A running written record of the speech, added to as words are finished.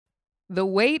The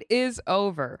wait is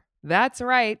over. That's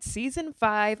right, season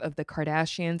 5 of The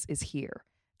Kardashians is here.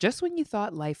 Just when you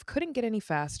thought life couldn't get any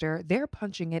faster, they're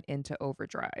punching it into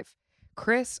overdrive.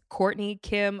 Kris, Kourtney,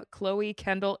 Kim, Khloe,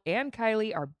 Kendall, and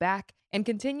Kylie are back and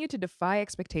continue to defy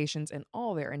expectations in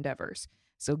all their endeavors.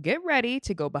 So get ready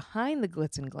to go behind the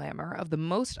glitz and glamour of the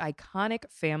most iconic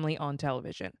family on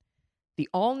television. The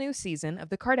all-new season of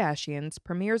The Kardashians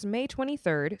premieres May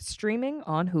 23rd, streaming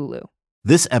on Hulu.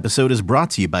 This episode is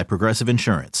brought to you by Progressive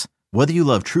Insurance. Whether you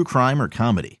love true crime or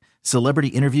comedy, celebrity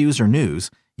interviews or news,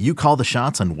 you call the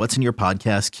shots on what's in your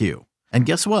podcast queue. And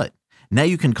guess what? Now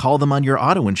you can call them on your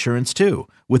auto insurance too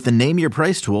with the Name Your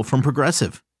Price tool from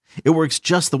Progressive. It works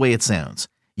just the way it sounds.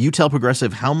 You tell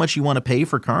Progressive how much you want to pay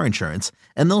for car insurance,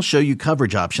 and they'll show you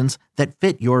coverage options that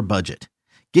fit your budget.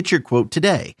 Get your quote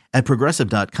today at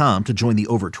Progressive.com to join the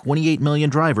over 28 million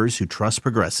drivers who trust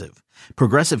Progressive.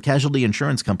 Progressive Casualty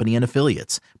Insurance Company and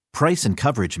Affiliates. Price and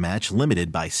coverage match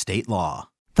limited by state law.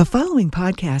 The following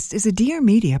podcast is a Dear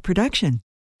Media production.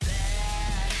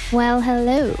 Well,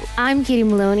 hello. I'm Katie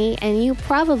Maloney, and you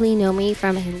probably know me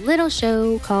from a little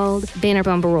show called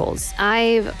Vanderpump Rules.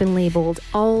 I've been labeled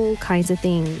all kinds of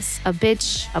things: a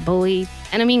bitch, a bully,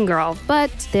 and a mean girl.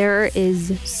 But there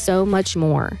is so much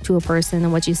more to a person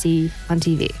than what you see on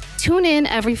TV. Tune in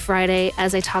every Friday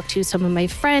as I talk to some of my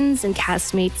friends and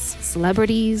castmates,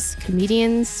 celebrities,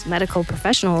 comedians, medical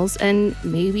professionals, and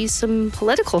maybe some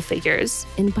political figures.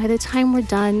 And by the time we're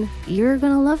done, you're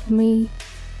gonna love me.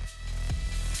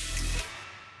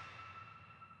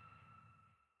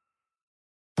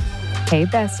 Hey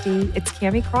bestie, it's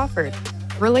Cammie Crawford.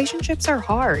 Relationships are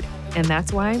hard, and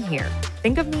that's why I'm here.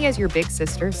 Think of me as your big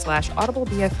sister / audible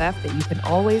BFF that you can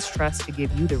always trust to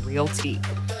give you the real tea.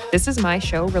 This is my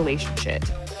show, Relationship,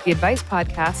 the advice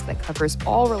podcast that covers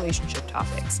all relationship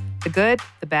topics: the good,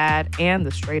 the bad, and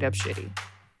the straight up shitty.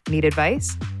 Need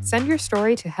advice? Send your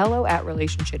story to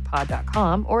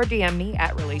hello@relationshippod.com or DM me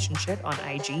at relationship on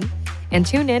IG, and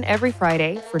tune in every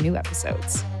Friday for new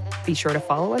episodes. Be sure to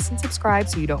follow us and subscribe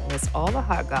so you don't miss all the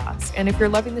hot goss. And if you're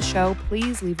loving the show,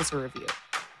 please leave us a review.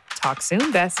 Talk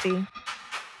soon, bestie.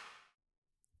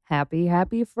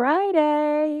 Happy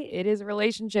Friday. It is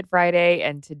Relationship Friday,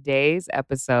 and today's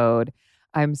episode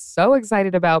I'm so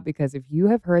excited about because if you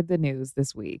have heard the news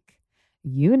this week,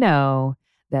 you know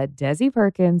that Desi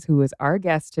Perkins, who is our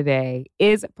guest today,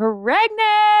 is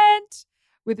pregnant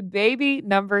with baby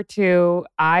number 2.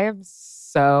 I am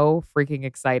so freaking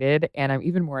excited, and I'm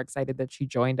even more excited that she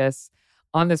joined us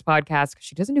on this podcast because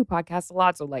she doesn't do podcasts a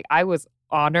lot. So I was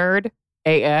honored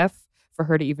AF for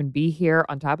her to even be here,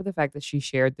 on top of the fact that she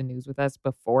shared the news with us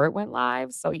before it went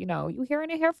live. So, you hearing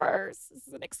it here first. This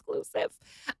is an exclusive.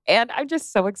 And I'm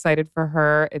just so excited for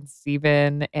her and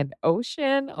Steven and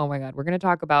Ocean. Oh my God. We're going to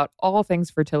talk about all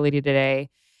things fertility today.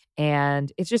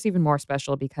 And it's just even more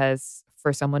special because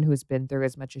for someone who's been through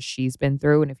as much as she's been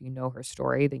through, and if you know her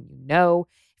story, then you know.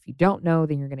 If you don't know,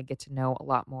 then you're going to get to know a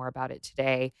lot more about it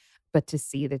today. But to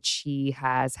see that she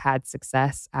has had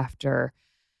success after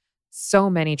so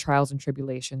many trials and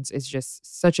tribulations is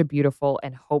just such a beautiful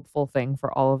and hopeful thing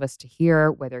for all of us to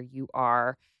hear, whether you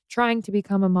are trying to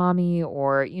become a mommy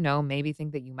or, maybe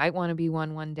think that you might want to be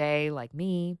one day like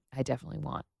me. I definitely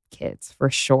want kids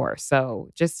for sure. So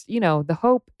just, the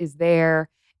hope is there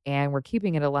and we're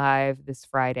keeping it alive this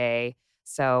Friday.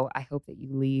 So I hope that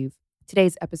you leave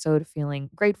today's episode feeling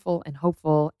grateful and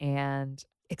hopeful and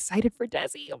excited for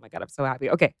Desi. Oh my God, I'm so happy.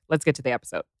 Okay, let's get to the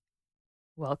episode.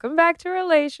 Welcome back to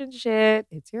Relationship.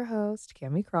 It's your host,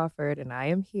 Cammie Crawford, and I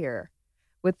am here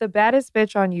with the baddest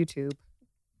bitch on YouTube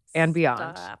and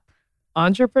beyond. Stop.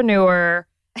 Entrepreneur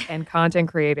and content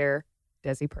creator,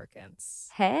 Desi Perkins.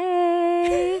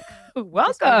 Hey.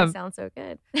 Welcome. Sounds so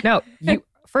good. No,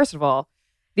 first of all,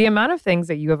 the amount of things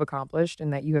that you have accomplished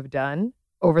and that you have done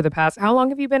over the past, how long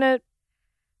have you been a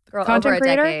content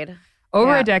creator? Over a decade.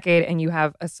 Over a decade, and you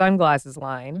have a sunglasses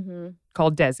line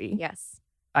called Desi. Yes.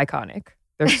 Iconic.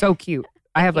 They're so cute.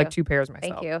 I have 2 pairs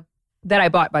myself. Thank you. That I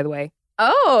bought, by the way.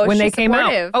 Oh, when they she's came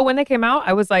supportive. out. Oh, when they came out,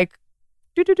 I was like,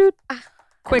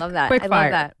 quick, I love that. quick I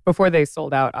fire. love that. Before they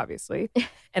sold out, obviously.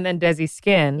 And then Desi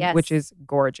Skin, Yes. which is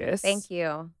gorgeous. Thank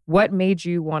you. What made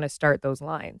you want to start those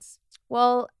lines?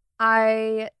 Well,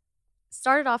 I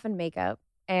started off in makeup,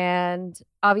 and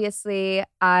obviously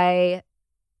I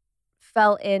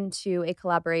fell into a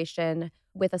collaboration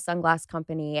with a sunglass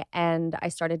company, and I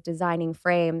started designing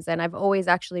frames. And I've always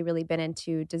actually really been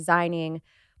into designing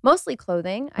mostly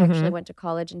clothing. I actually went to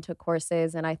college and took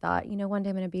courses, and I thought, one day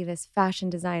I'm going to be this fashion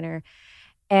designer.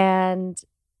 And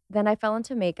then I fell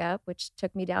into makeup, which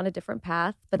took me down a different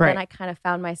path. But then I kind of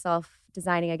found myself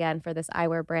designing again for this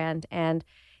eyewear brand. And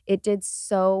it did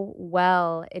so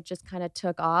well. It just kind of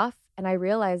took off. And I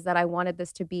realized that I wanted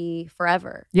this to be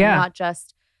forever. Yeah. And not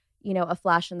just, a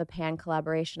flash in the pan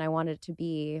collaboration. I wanted it to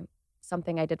be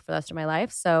something I did for the rest of my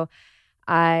life. So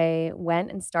I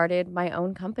went and started my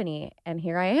own company, and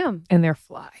here I am. And they're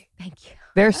fly. Thank you.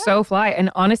 They're so fly. And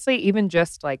honestly, even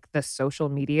just like the social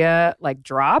media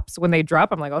drops, when they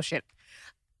drop, I'm like, oh shit.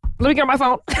 Let me get on my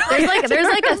phone. There's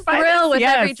like a thrill with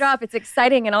Yes. every drop. It's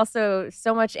exciting and also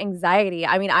so much anxiety.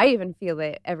 I mean, I even feel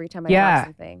it every time I drop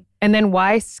something. And then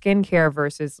why skincare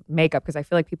versus makeup? Because I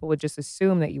feel like people would just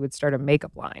assume that you would start a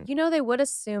makeup line. They would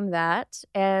assume that.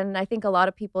 And I think a lot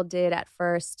of people did at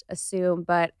first assume.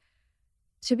 But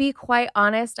to be quite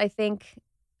honest, I think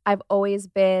I've always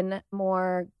been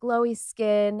more glowy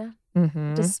skin.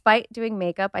 Mm-hmm. Despite doing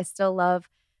makeup, I still love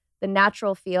the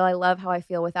natural feel. I love how I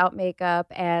feel without makeup.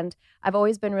 And I've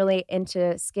always been really into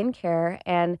skincare.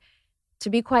 And to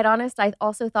be quite honest, I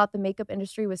also thought the makeup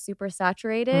industry was super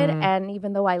saturated. And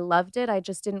even though I loved it, I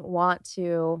just didn't want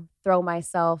to throw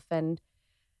myself and,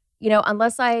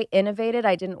 unless I innovated,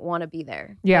 I didn't want to be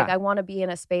there. Yeah. I want to be in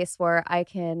a space where I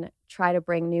can try to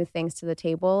bring new things to the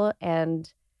table.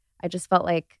 And I just felt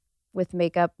like with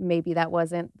makeup, maybe that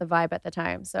wasn't the vibe at the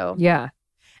time. So yeah.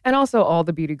 And also all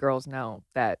the beauty girls know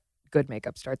that good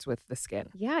makeup starts with the skin.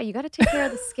 yeah, you got to take care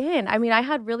of the skin. I mean, I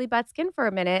had really bad skin for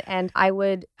a minute and I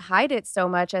would hide it so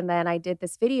much. And then I did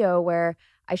this video where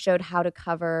I showed how to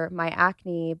cover my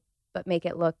acne, but make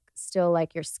it look still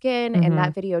like your skin. And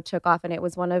that video took off and it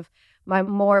was one of my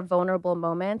more vulnerable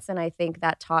moments. And I think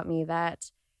that taught me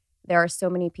that there are so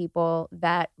many people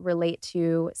that relate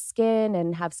to skin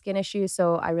and have skin issues.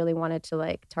 So I really wanted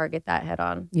to target that head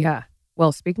on. Yeah.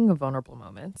 Well, speaking of vulnerable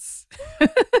moments,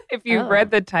 if you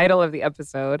read the title of the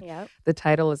episode, the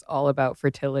title is all about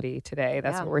fertility today.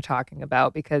 That's what we're talking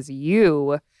about because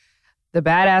you, the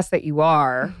badass that you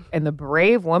are and the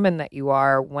brave woman that you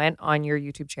are, went on your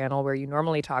YouTube channel where you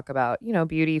normally talk about,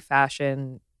 beauty,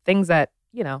 fashion, things that,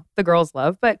 the girls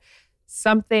love. But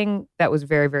something that was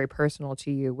very, very personal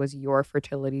to you was your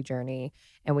fertility journey.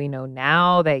 And we know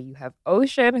now that you have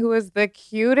Ocean, who is the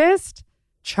cutest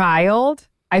child.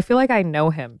 I feel like I know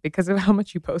him because of how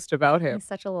much you post about him. He's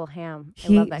such a little ham. I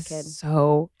love that kid.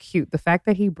 So cute. The fact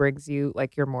that he brings you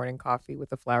your morning coffee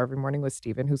with a flower every morning with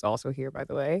Steven, who's also here, by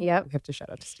the way. Yep. We have to shout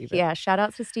out to Steven. Yeah, shout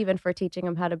out to Steven for teaching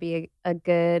him how to be a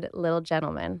good little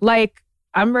gentleman.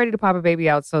 I'm ready to pop a baby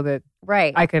out so that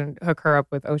I can hook her up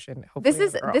with Ocean. This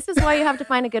is why you have to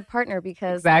find a good partner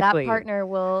because Exactly. that partner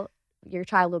your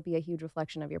child will be a huge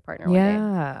reflection of your partner one day.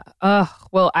 Yeah.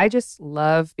 Well, I just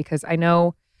love because I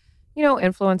know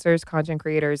influencers, content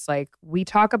creators, we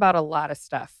talk about a lot of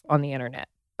stuff on the internet,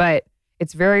 but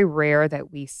it's very rare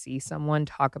that we see someone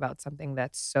talk about something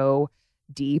that's so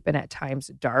deep and at times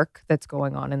dark that's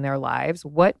going on in their lives.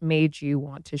 What made you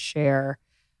want to share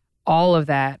all of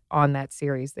that on that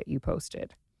series that you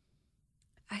posted?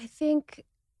 I think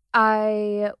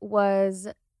I was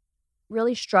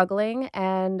really struggling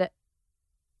and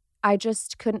I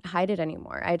just couldn't hide it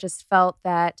anymore. I just felt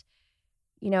that,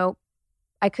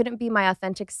 I couldn't be my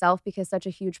authentic self because such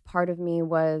a huge part of me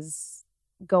was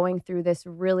going through this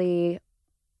really,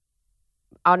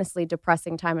 honestly,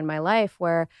 depressing time in my life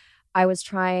where I was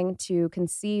trying to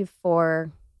conceive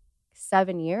for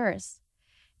 7 years.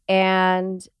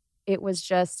 And it was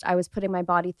just, I was putting my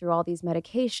body through all these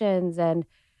medications and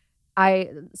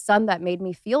some that made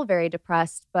me feel very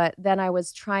depressed. But then I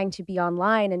was trying to be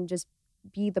online and just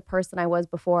be the person I was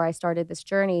before I started this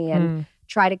journey and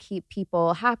try to keep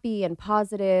people happy and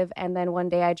positive. And then one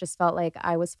day I just felt like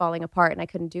I was falling apart and I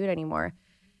couldn't do it anymore.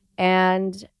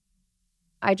 And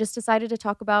I just decided to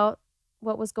talk about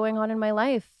what was going on in my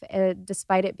life,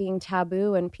 despite it being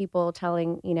taboo and people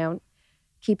telling,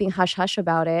 keeping hush hush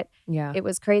about it. Yeah. It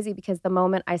was crazy because the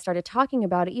moment I started talking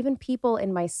about it, even people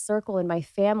in my circle and my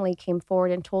family came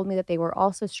forward and told me that they were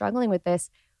also struggling with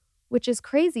this, which is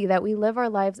crazy that we live our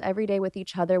lives every day with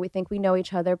each other. We think we know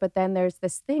each other, but then there's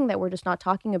this thing that we're just not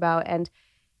talking about. And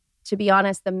to be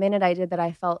honest, the minute I did that,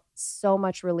 I felt so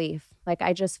much relief.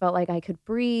 I just felt like I could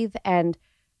breathe. And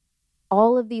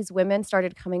all of these women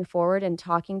started coming forward and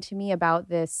talking to me about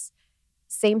this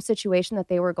same situation that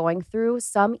they were going through.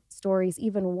 Some stories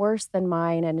even worse than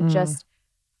mine. And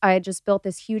I just built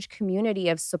this huge community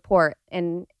of support.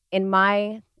 And in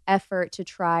my effort to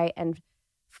try and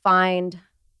find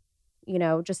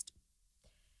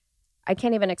I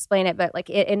can't even explain it, but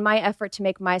in my effort to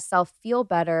make myself feel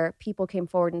better, people came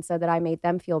forward and said that I made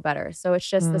them feel better. So it's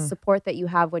just the support that you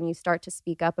have when you start to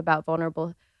speak up about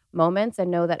vulnerable moments and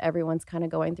know that everyone's kind of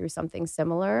going through something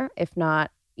similar, if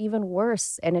not even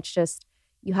worse. And it's just,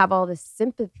 you have all this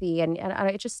sympathy, and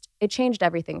it changed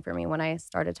everything for me when I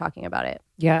started talking about it.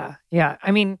 Yeah. Yeah.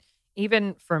 I mean,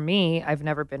 even for me, I've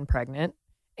never been pregnant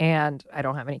and I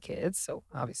don't have any kids. So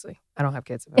obviously I don't have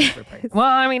kids if I'm ever pregnant. Well,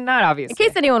 I mean, not obviously. In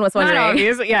case anyone was wondering. Not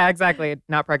obvious. Yeah, exactly.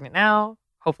 Not pregnant now.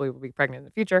 Hopefully we'll be pregnant in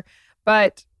the future.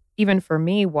 But even for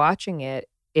me watching it,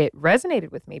 it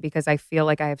resonated with me because I feel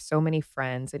like I have so many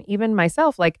friends and even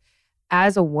myself, like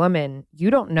as a woman, you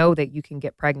don't know that you can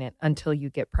get pregnant until you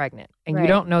get pregnant. And you Right.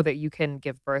 don't know that you can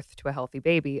give birth to a healthy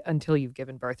baby until you've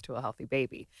given birth to a healthy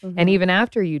baby. And Mhm. even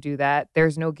after you do that,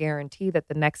 there's no guarantee that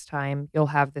the next time you'll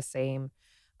have the same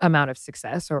amount of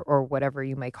success or whatever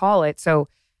you may call it. So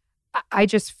I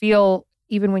just feel,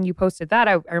 even when you posted that,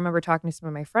 I remember talking to some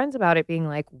of my friends about it being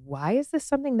like, why is this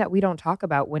something that we don't talk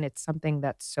about when it's something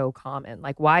that's so common?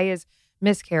 Like, why is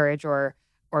miscarriage or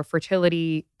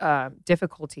fertility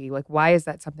difficulty, like, why is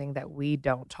that something that we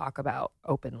don't talk about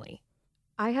openly?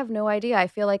 I have no idea. I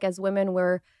feel like as women,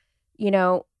 you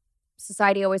know,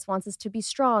 society always wants us to be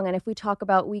strong. And if we talk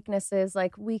about weaknesses,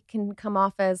 like we can come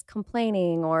off as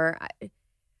complaining or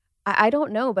I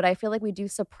don't know, but I feel like we do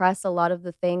suppress a lot of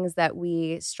the things that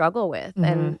we struggle with.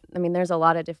 Mhm. And I mean, there's a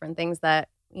lot of different things that,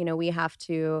 we have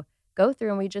to go through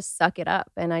and we just suck it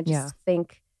up. And I just Yeah.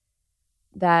 think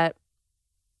that,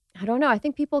 I don't know, I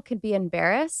think people could be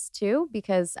embarrassed too,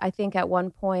 because I think at one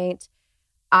point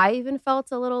I even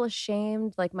felt a little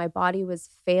ashamed, like my body was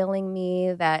failing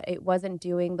me, that it wasn't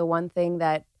doing the one thing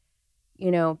that,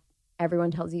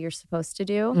 everyone tells you you're supposed to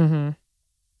do. Mhm.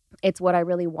 It's what I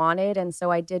really wanted. And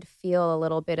so I did feel a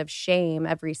little bit of shame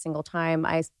every single time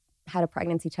I had a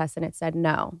pregnancy test and it said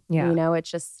no. Yeah.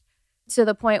 It's just to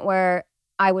the point where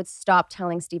I would stop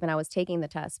telling Stephen I was taking the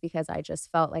test because I just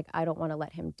felt like I don't want to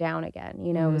let him down again.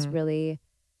 It's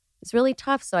really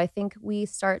tough. So I think we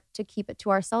start to keep it to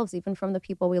ourselves, even from the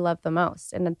people we love the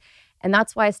most. And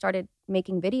that's why I started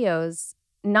making videos,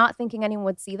 not thinking anyone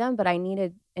would see them, but I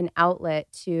needed an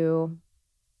outlet to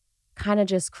kind of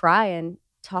just cry and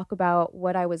talk about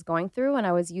what I was going through. And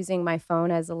I was using my phone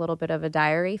as a little bit of a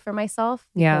diary for myself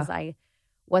because I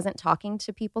wasn't talking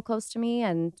to people close to me.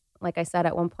 And like I said,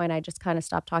 at one point, I just kind of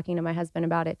stopped talking to my husband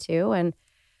about it too. And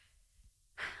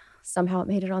somehow it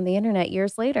made it on the internet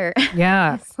years later.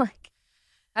 Yeah. It's like,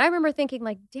 I remember thinking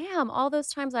like, damn, all those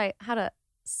times I had a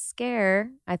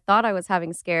scare, I thought I was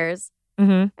having scares,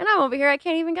 Mhm. and I'm over here, I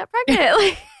can't even get pregnant.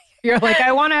 Like, You're like,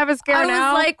 I want to have a scare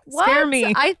now. I was like, what? Scare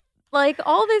me. I like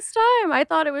all this time, I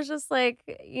thought it was just like,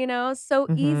 so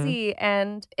Mhm. easy.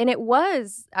 And it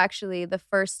was actually the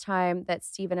first time that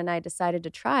Steven and I decided to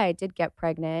try. I did get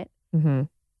pregnant, Mhm.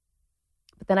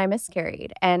 but then I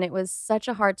miscarried. And it was such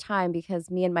a hard time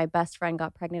because me and my best friend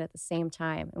got pregnant at the same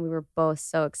time. And we were both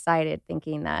so excited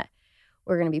thinking that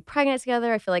we're going to be pregnant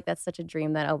together. I feel like that's such a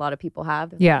dream that a lot of people have.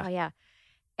 They're like, Yeah. oh, yeah.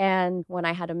 And when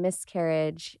I had a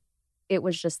miscarriage, it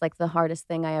was just like the hardest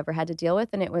thing I ever had to deal with.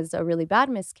 And it was a really bad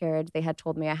miscarriage. They had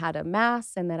told me I had a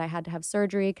mass and that I had to have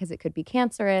surgery because it could be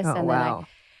cancerous. Oh, and wow.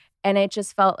 and it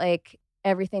just felt like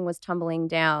everything was tumbling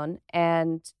down.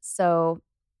 And so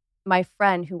my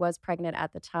friend who was pregnant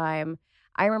at the time,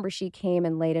 I remember she came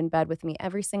and laid in bed with me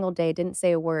every single day, didn't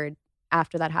say a word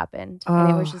after that happened. And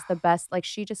it was Oh. just the best. Like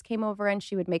she just came over and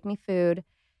she would make me food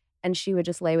and she would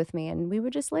just lay with me and we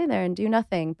would just lay there and do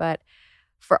nothing. But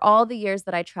for all the years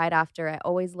that I tried after, I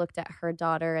always looked at her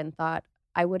daughter and thought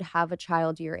I would have a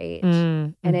child your age.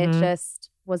 Mm, And it mhm. just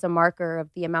was a marker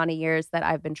of the amount of years that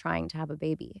I've been trying to have a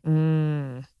baby.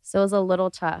 Mm. So it was a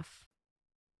little tough.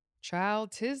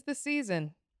 Child, 'tis the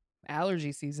season.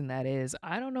 Allergy season, that is.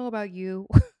 I don't know about you,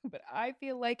 but I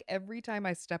feel like every time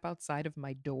I step outside of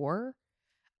my door,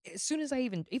 as soon as I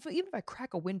even if I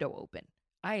crack a window open,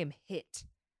 I am hit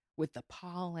with the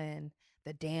pollen,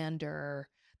 the dander,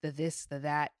 the this, the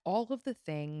that, all of the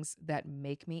things that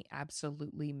make me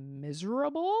absolutely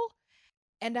miserable,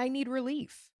 and I need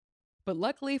relief. But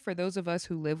luckily for those of us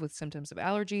who live with symptoms of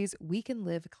allergies, we can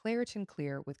live Claritin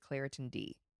Clear with Claritin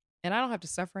D. And I don't have to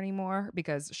suffer anymore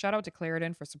because shout out to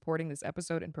Claritin for supporting this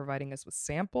episode and providing us with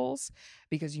samples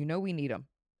because we need them,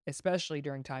 especially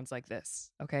during times like this,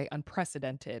 okay?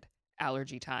 Unprecedented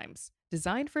allergy times.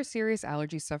 Designed for serious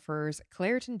allergy sufferers,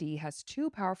 Claritin D has 2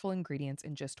 powerful ingredients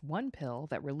in just one pill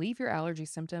that relieve your allergy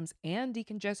symptoms and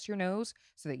decongest your nose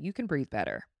so that you can breathe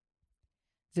better.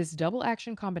 This double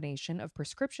action combination of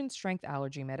prescription strength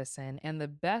allergy medicine and the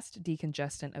best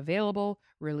decongestant available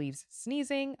relieves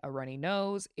sneezing, a runny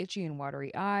nose, itchy and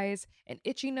watery eyes, an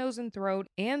itchy nose and throat,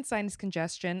 and sinus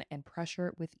congestion and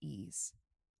pressure with ease.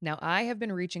 Now, I have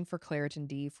been reaching for Claritin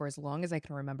D for as long as I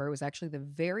can remember. It was actually the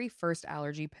very first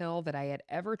allergy pill that I had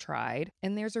ever tried,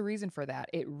 and there's a reason for that.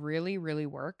 It really, really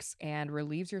works and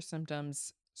relieves your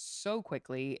symptoms so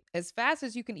quickly. As fast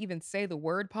as you can even say the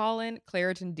word pollen,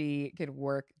 Claritin D can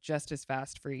work just as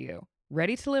fast for you.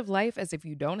 Ready to live life as if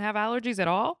you don't have allergies at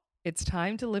all? It's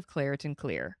time to live Claritin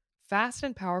Clear. Fast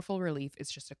and powerful relief is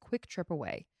just a quick trip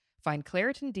away. Find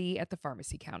Claritin D at the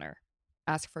pharmacy counter.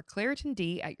 Ask for Claritin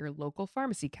D at your local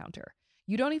pharmacy counter.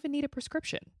 You don't even need a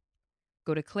prescription.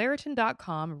 Go to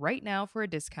Claritin.com right now for a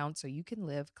discount so you can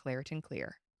live Claritin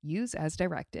Clear. Use as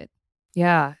directed.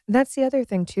 Yeah, that's the other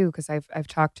thing too, because I've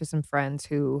talked to some friends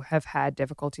who have had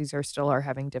difficulties or still are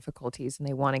having difficulties, and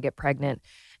they want to get pregnant,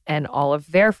 and all of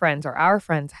their friends or our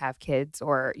friends have kids,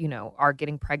 or are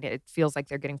getting pregnant. It feels like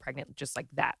they're getting pregnant just like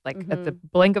that, like at the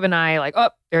blink of an eye, like, oh,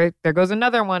 there goes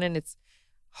another one, and it's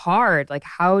hard. Like,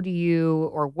 how do you,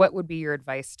 or what would be your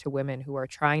advice to women who are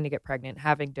trying to get pregnant,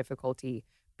 having difficulty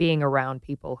being around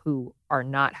people who are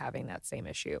not having that same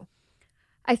issue?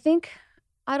 I think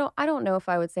I don't know if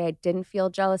I would say I didn't feel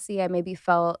jealousy. I maybe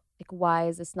felt like, why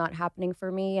is this not happening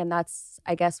for me? And that's,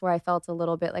 I guess, where I felt a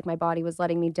little bit like my body was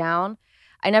letting me down.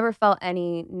 I never felt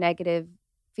any negative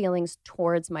feelings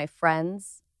towards my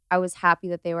friends. I was happy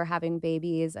that they were having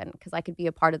babies, and because I could be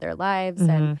a part of their lives,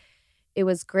 and it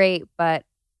was great. But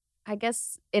I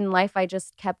guess in life, I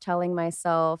just kept telling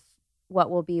myself, what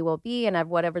will be, and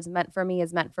whatever's meant for me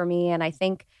is meant for me. And I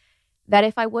think that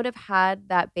if I would have had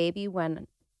that baby when,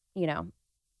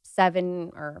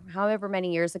 7 or however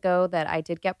many years ago that I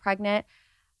did get pregnant,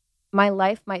 my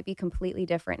life might be completely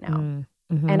different now.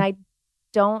 And I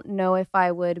don't know if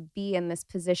I would be in this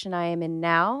position I am in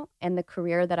now and the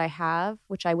career that I have,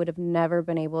 which I would have never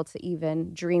been able to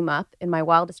even dream up. In my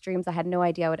wildest dreams, I had no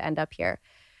idea I would end up here.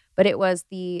 But it was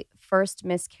the first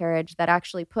miscarriage that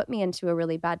actually put me into a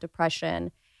really bad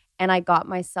depression. And I got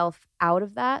myself out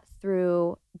of that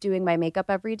through doing my makeup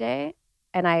every day.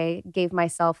 And I gave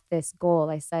myself this goal.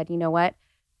 I said, you know what?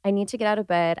 I need to get out of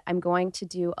bed. I'm going to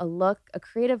do a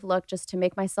creative look just to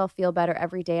make myself feel better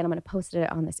every day. And I'm going to post it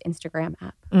on this Instagram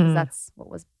app. Because that's what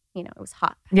was, it was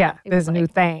hot. Yeah, it there's a new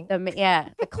thing.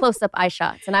 The close-up eye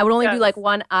shots. And I would only do like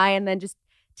one eye and then just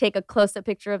take a close-up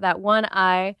picture of that one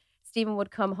eye. Steven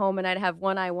would come home and I'd have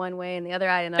one eye one way and the other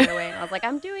eye another way. And I was like,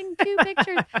 I'm doing 2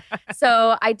 pictures.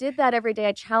 So I did that every day.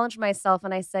 I challenged myself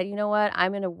and I said, you know what?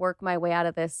 I'm going to work my way out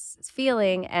of this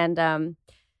feeling. And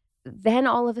then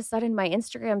all of a sudden my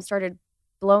Instagram started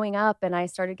blowing up and I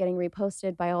started getting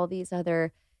reposted by all these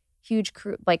other huge,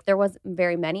 there wasn't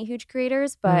very many huge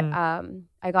creators, but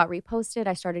I got reposted.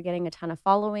 I started getting a ton of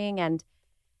following and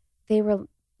they were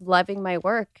loving my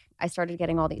work. I started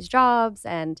getting all these jobs,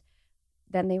 and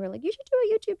then they were like, you should do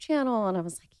a YouTube channel. And I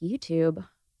was like, YouTube?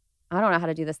 I don't know how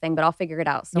to do this thing, but I'll figure it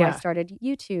out. So I started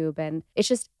YouTube, and it's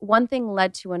just one thing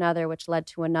led to another, which led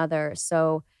to another.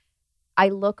 So I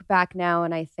look back now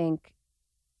and I think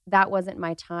that wasn't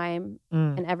my time.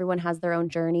 And everyone has their own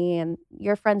journey, and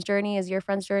your friend's journey is your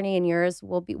friend's journey, and yours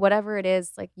will be whatever it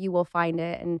is, like you will find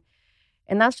it. And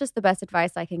that's just the best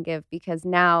advice I can give, because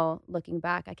now looking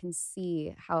back, I can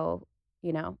see how,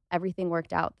 everything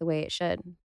worked out the way it should.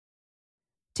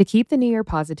 To keep the New Year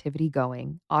positivity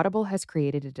going, Audible has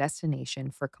created a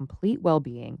destination for complete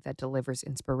well-being that delivers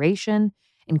inspiration,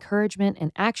 encouragement,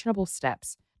 and actionable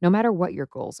steps, no matter what your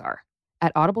goals are.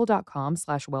 At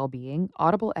audible.com/wellbeing,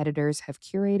 Audible editors have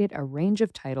curated a range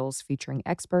of titles featuring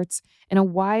experts in a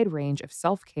wide range of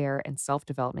self-care and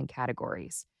self-development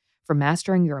categories. From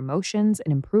mastering your emotions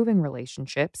and improving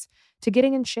relationships to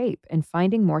getting in shape and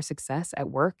finding more success at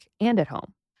work and at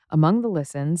home. Among the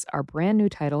listens are brand new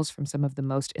titles from some of the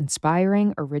most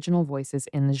inspiring original voices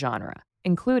in the genre,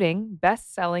 including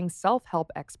best-selling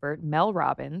self-help expert Mel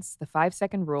Robbins, The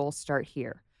 5-Second Rule Start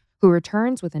Here, who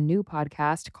returns with a new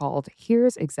podcast called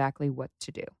Here's Exactly What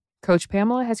to Do. Coach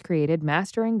Pamela has created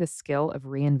Mastering the Skill of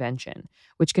Reinvention,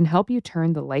 which can help you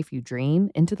turn the life you dream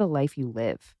into the life you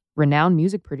live. Renowned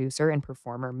music producer and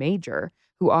performer Major,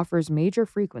 who offers Major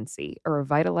Frequency, a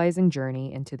revitalizing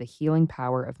journey into the healing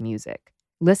power of music.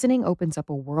 Listening opens up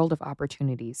a world of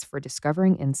opportunities for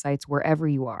discovering insights wherever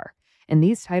you are, and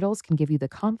these titles can give you the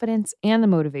confidence and the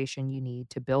motivation you need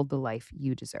to build the life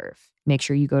you deserve. Make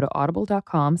sure you go to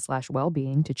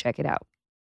audible.com/wellbeing to check it out.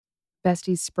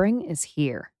 Besties, spring is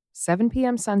here. 7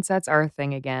 p.m. sunsets are a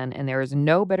thing again, and there is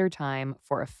no better time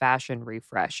for a fashion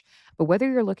refresh. But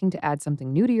whether you're looking to add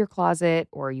something new to your closet,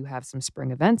 or you have some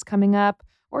spring events coming up,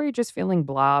 or you're just feeling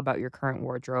blah about your current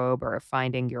wardrobe, or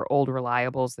finding your old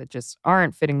reliables that just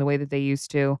aren't fitting the way that they used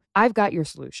to, I've got your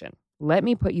solution. Let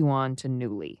me put you on to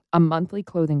Nuuly, a monthly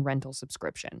clothing rental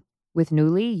subscription. With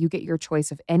Nuuly, you get your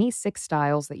choice of any 6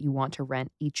 styles that you want to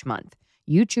rent each month.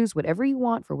 You choose whatever you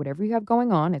want for whatever you have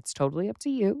going on. It's totally up to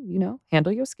you,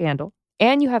 handle your scandal.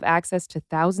 And you have access to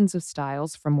thousands of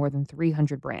styles from more than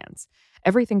 300 brands.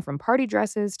 Everything from party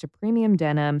dresses to premium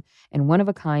denim and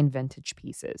one-of-a-kind vintage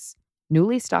pieces.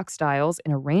 Newly stocked styles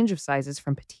in a range of sizes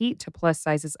from petite to plus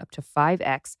sizes up to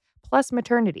 5X, plus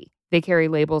maternity. They carry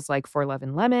labels like For Love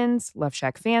and Lemons, Love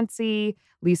Shack Fancy,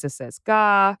 Lisa Says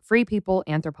Ga, Free People,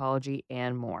 Anthropology,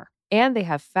 and more. And they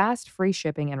have fast, free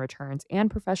shipping and returns and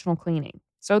professional cleaning.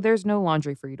 So there's no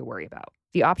laundry for you to worry about.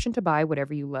 The option to buy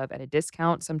whatever you love at a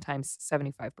discount, sometimes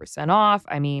 75% off.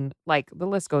 I mean, like, the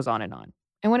list goes on.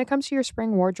 And when it comes to your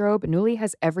spring wardrobe, Nuuly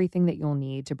has everything that you'll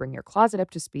need to bring your closet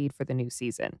up to speed for the new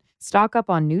season. Stock up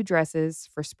on new dresses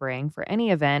for spring for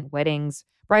any event, weddings,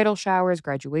 bridal showers,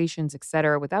 graduations,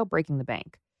 etc. without breaking the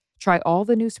bank. Try all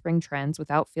the new spring trends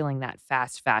without feeling that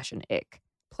fast fashion ick.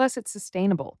 Plus, it's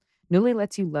sustainable. Nuuly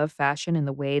lets you love fashion in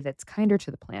the way that's kinder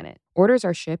to the planet. Orders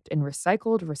are shipped in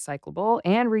recycled, recyclable,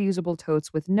 and reusable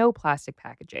totes with no plastic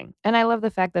packaging. And I love the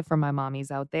fact that for my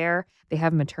mommies out there, they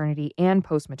have maternity and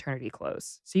post-maternity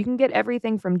clothes. So you can get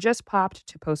everything from just popped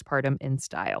to postpartum in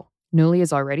style. Nuuly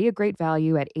is already a great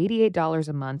value at $88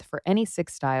 a month for any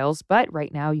 6 styles, but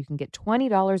right now you can get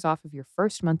 $20 off of your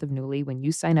first month of Nuuly when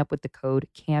you sign up with the code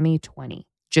CAMI20.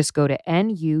 Just go to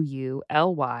NUULY.com,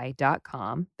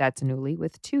 that's Nuuly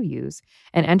with 2 U's,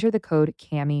 and enter the code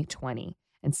CAMI20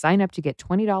 and sign up to get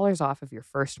 $20 off of your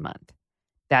first month.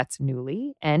 That's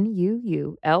Nuuly,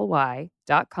 NUULY.com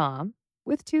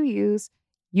with 2 U's,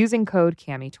 using code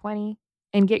CAMI20,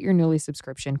 and get your Nuuly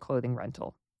subscription clothing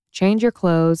rental. Change your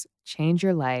clothes, change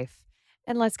your life,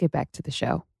 and let's get back to the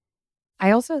show.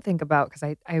 I also think about, because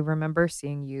I remember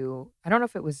seeing you, I don't know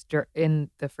if it was in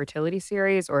the fertility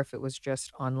series or if it was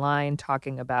just online,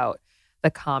 talking about the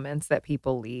comments that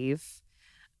people leave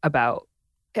about,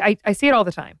 I see it all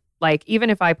the time. Like,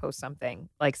 even if I post something,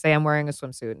 like say I'm wearing a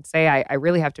swimsuit and say I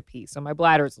really have to pee, so my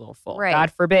bladder is a little full. Right. God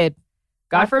forbid.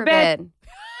 God forbid.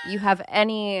 You have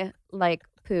any, like,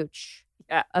 pooch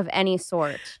of any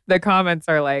sort. The comments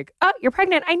are like, oh, you're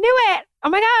pregnant. I knew it. Oh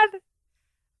my God.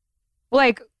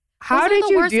 Like, how did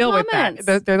you deal with that?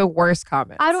 They're the worst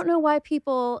comments. I don't know why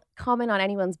people comment on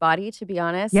anyone's body, to be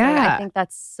honest. Yeah. Like, I think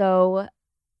that's so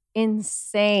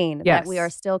insane Yes. that we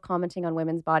are still commenting on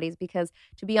women's bodies, because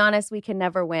to be honest, we can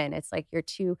never win. It's like you're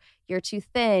too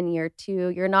thin, you're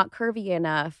not curvy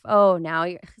enough. Oh, now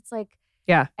it's like,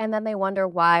 yeah. And then they wonder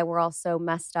why we're all so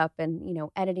messed up and,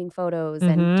 editing photos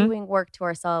and doing work to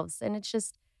ourselves. And it's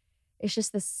just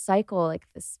this cycle, like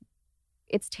this.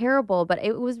 It's terrible, but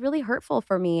it was really hurtful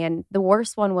for me. And the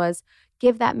worst one was,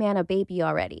 give that man a baby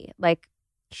already. Like,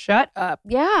 shut up.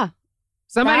 Yeah.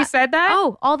 Somebody said that?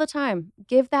 Oh, all the time.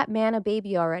 Give that man a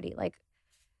baby already. Like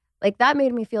that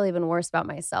made me feel even worse about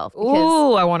myself.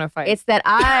 Ooh, I want to fight. It's that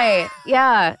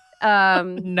yeah.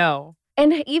 No.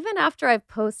 And even after I've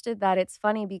posted that, it's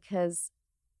funny because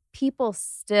people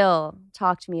still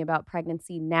talk to me about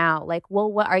pregnancy now. Like,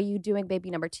 well, what are you doing, baby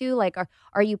number 2? Like,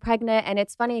 are you pregnant? And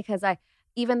it's funny because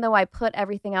even though I put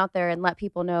everything out there and let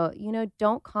people know,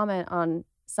 don't comment on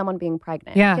someone being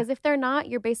pregnant. Yeah. Because if they're not,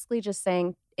 you're basically just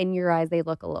saying in your eyes they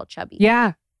look a little chubby.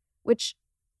 Yeah. Which,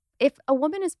 if a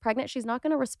woman is pregnant, she's not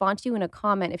going to respond to you in a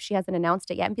comment if she hasn't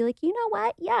announced it yet and be like, you know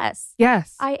what? Yes.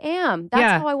 Yes. I am.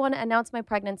 That's how I want to announce my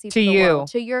pregnancy to the you. world,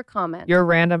 to your comment. Your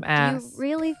random ass. Do you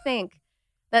really think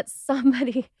that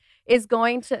somebody is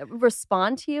going to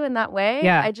respond to you in that way?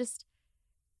 Yeah.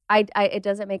 It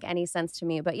doesn't make any sense to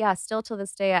me. But yeah, still to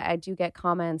this day, I do get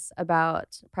comments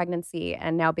about pregnancy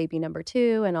and now baby number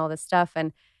 2 and all this stuff.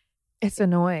 And it's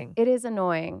annoying. It is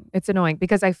annoying. It's annoying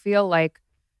because I feel like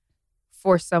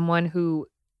for someone who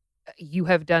you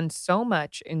have done so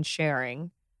much in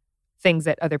sharing things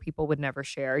that other people would never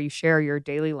share. You share your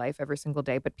daily life every single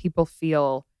day, but people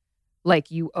feel like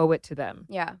you owe it to them.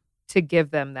 Yeah. To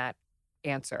give them that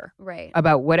answer. Right.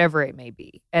 About whatever it may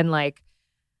be. And like,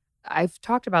 I've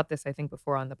talked about this, I think,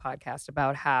 before on the podcast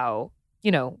about how,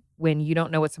 when you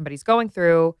don't know what somebody's going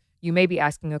through, you may be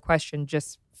asking a question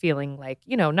just feeling like,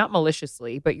 not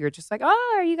maliciously, but you're just like,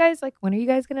 oh, are you guys like, when are you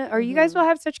guys you guys will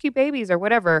have such cute babies or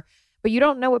whatever. But you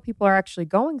don't know what people are actually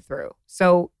going through.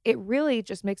 So it really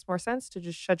just makes more sense to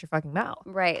just shut your fucking mouth.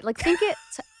 Right. Like,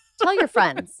 tell your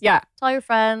friends. Yeah. Tell your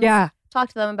friends. Yeah. Talk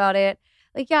to them about it.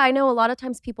 Like, yeah, I know a lot of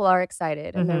times people are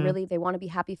excited and they want to be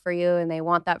happy for you and they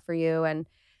want that for you. And,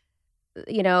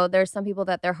 there's some people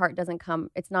that their heart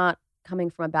it's not coming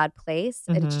from a bad place.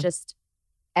 It's just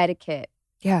etiquette.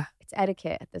 Yeah. It's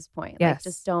etiquette at this point. Yes. Like,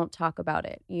 just don't talk about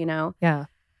it, Yeah.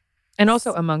 And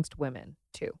also amongst women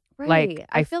too. Right. Like,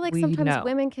 I feel like sometimes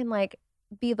women can like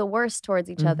be the worst towards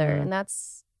each other. And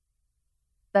that's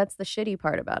the shitty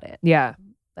part about it. Yeah.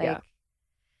 Like,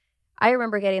 I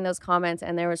remember getting those comments,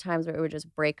 and there were times where it would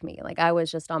just break me. Like I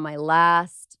was just on my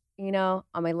last, on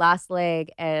my last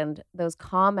leg, and those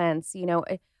comments,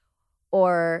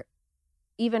 or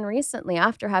even recently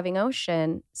after having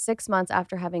Ocean, 6 months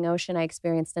after having Ocean, I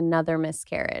experienced another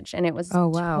miscarriage, and it was Oh,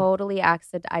 wow. totally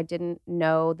accident. I didn't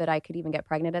know that I could even get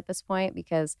pregnant at this point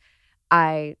because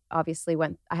I obviously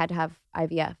I had to have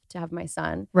IVF to have my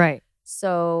son. Right.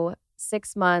 So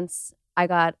 6 months, I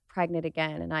got pregnant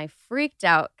again, and I freaked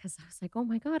out because I was like, oh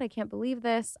my God, I can't believe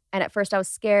this. And at first I was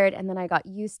scared, and then I got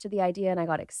used to the idea and I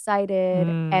got excited.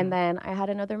 And then I had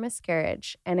another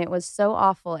miscarriage, and it was so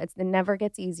awful. It never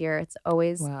gets easier. It's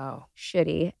always Wow.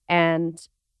 shitty. And,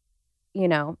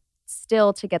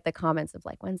 still to get the comments of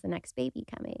like, when's the next baby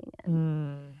coming?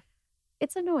 And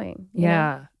it's annoying. you know?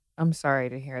 Yeah. I'm sorry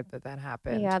to hear that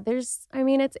happened. Yeah, it's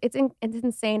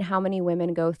insane how many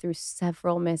women go through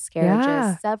several miscarriages,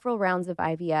 Yeah. several rounds of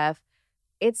IVF.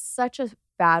 It's such a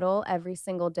battle every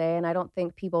single day, and I don't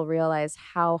think people realize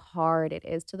how hard it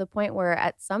is, to the point where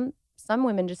at some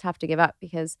women just have to give up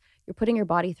because you're putting your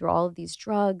body through all of these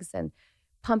drugs and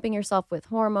pumping yourself with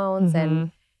hormones,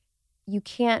 and you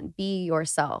can't be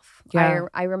yourself. Yeah.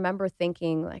 I remember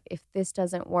thinking, like, if this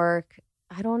doesn't work,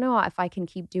 I don't know if I can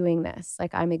keep doing this.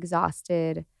 Like, I'm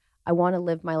exhausted. I want to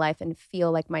live my life and feel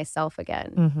like myself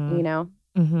again,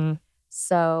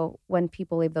 So when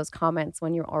people leave those comments,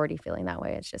 when you're already feeling that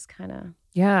way, it's just kind of,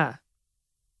 Yeah.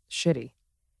 Shitty.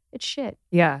 it's shit.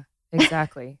 Yeah,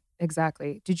 exactly.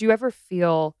 Exactly. Did you ever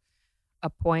feel a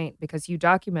point, because you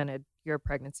documented your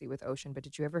pregnancy with Ocean, but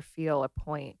did you ever feel a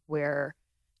point where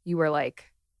you were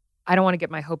like, I don't want to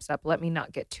get my hopes up. Let me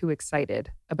not get too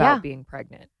excited about Yeah. being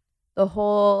pregnant? The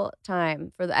whole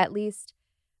time at least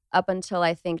up until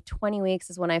I think 20 weeks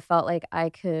is when I felt like I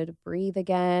could breathe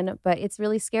again. But it's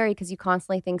really scary because you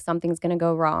constantly think something's going to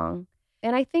go wrong.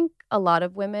 And I think a lot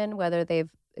of women, whether they've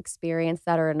experienced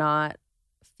that or not,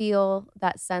 feel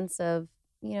that sense of,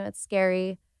 it's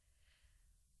scary.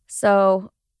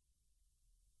 So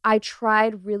I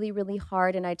tried really, really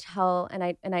hard, and I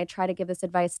try to give this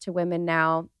advice to women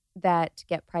now that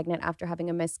get pregnant after having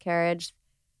a miscarriage,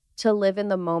 to live in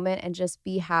the moment and just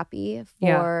be happy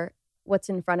for what's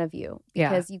in front of you,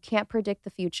 because you can't predict the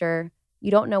future. You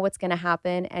don't know what's going to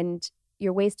happen, and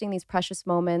you're wasting these precious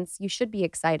moments. You should be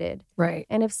excited. Right.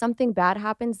 And if something bad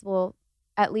happens, well,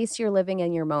 at least you're living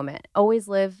in your moment. Always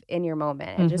live in your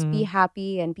moment and just be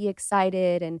happy and be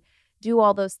excited and do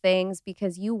all those things,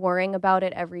 because you worrying about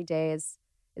it every day is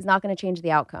not going to change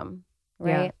the outcome.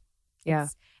 Right. Yeah.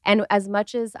 And as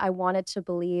much as I wanted to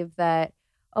believe that,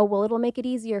 oh, well, it'll make it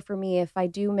easier for me if I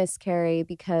do miscarry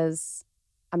because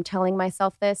I'm telling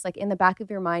myself this, like, in the back of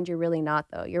your mind, you're really not,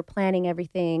 though. You're planning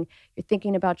everything. You're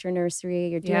thinking about your nursery.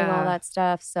 You're doing all that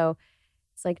stuff. So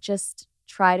it's like, just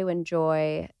try to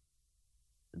enjoy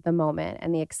the moment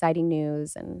and the exciting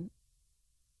news, and,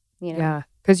 Yeah.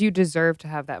 Because you deserve to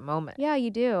have that moment. Yeah,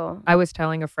 you do. I was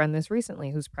telling a friend this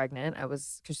recently who's pregnant. I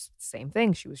was just same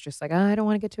thing. She was just like, I don't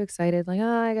want to get too excited. Like,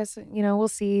 I guess, we'll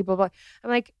see, blah, blah. I'm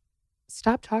like,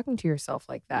 stop talking to yourself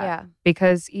like that. Yeah.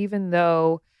 Because even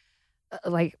though,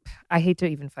 like, I hate to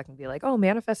even fucking be like, oh,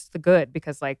 manifest the good,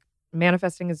 because like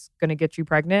manifesting is going to get you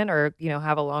pregnant or,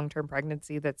 have a long-term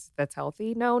pregnancy that's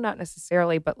healthy. No, not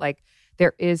necessarily. But like,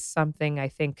 there is something, I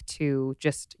think, to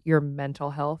just your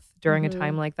mental health during a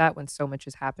time like that, when so much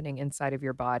is happening inside of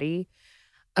your body,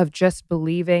 of just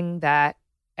believing that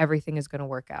everything is going to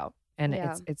work out. And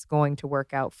it's going to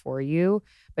work out for you.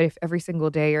 But if every single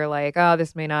day you're like, oh,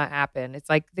 this may not happen, it's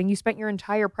like, then you spent your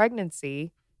entire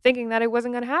pregnancy thinking that it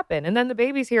wasn't going to happen. And then the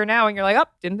baby's here now and you're like, oh,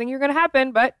 didn't think you were going to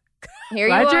happen, but here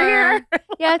glad you are. You're here.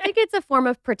 Yeah, I think it's a form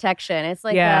of protection. It's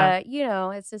like,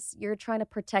 it's just, you're trying to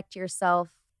protect yourself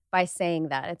by saying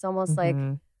that. It's almost like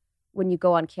when you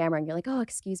go on camera and you're like, oh,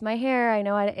 excuse my hair. I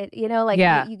know,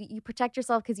 you protect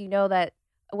yourself because you know that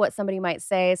what somebody might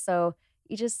say. So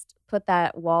you just put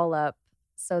that wall up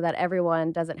so that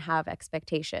everyone doesn't have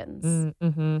expectations.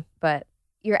 But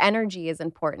your energy is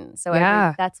important. So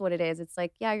that's what it is. It's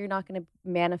like, you're not going to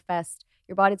manifest.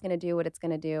 Your body's going to do what it's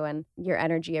going to do. And your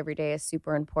energy every day is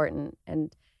super important.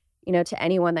 And, to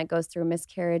anyone that goes through a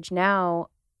miscarriage now,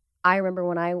 I remember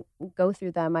when I go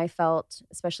through them, I felt,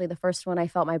 especially the first one, I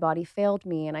felt my body failed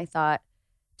me. And I thought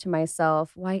to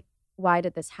myself, why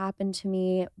did this happen to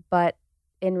me? But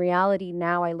in reality,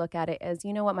 now I look at it as,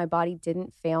 what, my body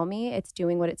didn't fail me. It's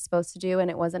doing what it's supposed to do. And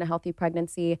it wasn't a healthy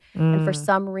pregnancy. And for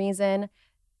some reason,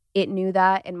 it knew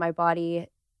that, and my body,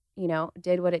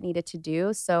 did what it needed to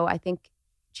do. So I think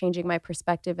changing my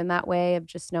perspective in that way of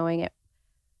just knowing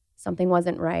something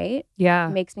wasn't right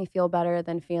makes me feel better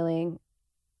than feeling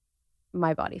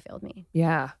my body failed me.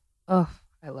 Yeah. Oh,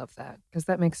 I love that because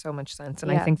that makes so much sense.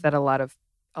 And I Yeah. think that a lot of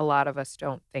us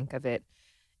don't think of it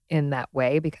in that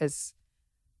way because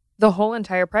the whole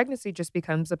entire pregnancy just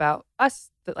becomes about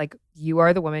us. That like you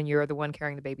are the woman, you're the one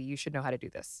carrying the baby. You should know how to do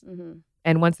this. Mm-hmm.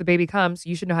 And once the baby comes,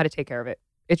 you should know how to take care of it.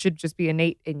 It should just be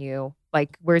innate in you.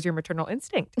 Like, where's your maternal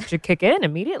instinct? It should kick in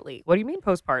immediately. What do you mean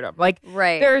postpartum? Like,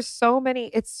 Right. there's so many.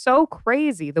 It's so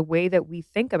crazy the way that we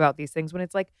think about these things when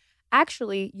it's like,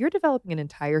 actually, you're developing an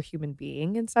entire human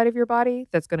being inside of your body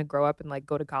that's going to grow up and like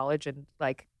go to college and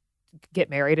like get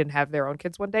married and have their own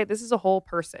kids one day. This is a whole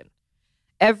person.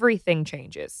 Everything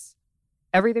changes.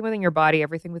 Everything within your body,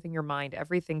 everything within your mind,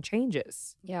 everything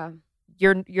changes. Yeah.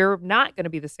 You're not going to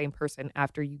be the same person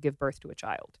after you give birth to a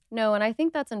child. No, and I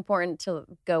think that's important to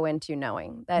go into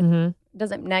knowing that Mhm.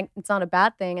 it's not a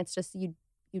bad thing. It's just you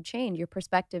change, your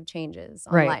perspective changes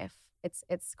on Right. life.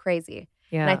 It's crazy.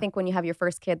 Yeah. And I think when you have your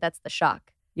first kid, that's the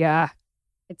shock. Yeah.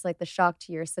 It's like the shock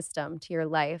to your system, to your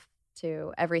life,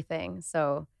 to everything.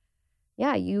 So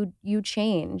yeah, you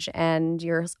change and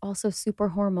you're also super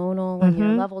hormonal and your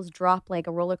Mhm. levels drop like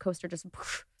a roller coaster just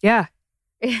Yeah.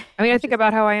 I mean, I think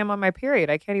about how I am on my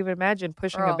period. I can't even imagine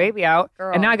pushing a Girl, baby out.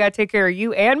 girl. And now I got to take care of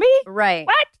you and me? right.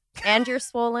 What? And you're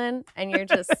swollen and you're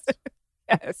just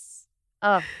Yes.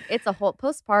 oh, it's a whole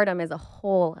postpartum is a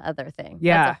whole other thing.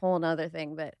 Yeah. That's a whole nother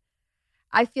thing. But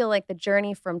I feel like the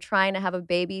journey from trying to have a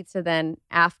baby to then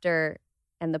after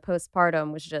and the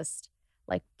postpartum was just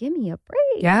like, give me a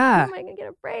break. Yeah. When am I gonna get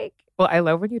a break? Well, I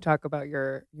love when you talk about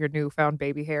your newfound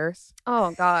baby hairs.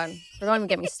 Oh God. Don't even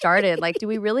get me started. Like, do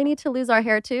we really need to lose our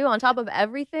hair too on top of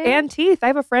everything? And teeth. I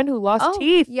have a friend who lost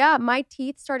teeth. Yeah, my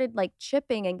teeth started like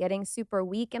chipping and getting super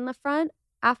weak in the front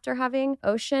after having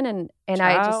Ocean and I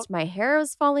Child. just my hair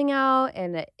was falling out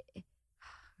and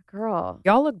girl.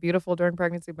 Y'all look beautiful during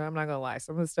pregnancy, but I'm not going to lie.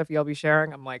 Some of the stuff y'all be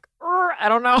sharing, I'm like, I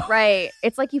don't know. Right.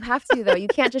 It's like you have to though. You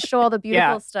can't just show all the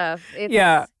beautiful Yeah. stuff. It's,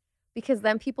 Yeah. Because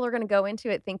then people are going to go into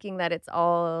it thinking that it's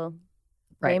all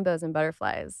Right. rainbows and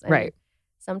butterflies. And Right.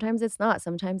 Sometimes it's not.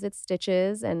 Sometimes it's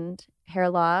stitches and hair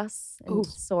loss and Ooh.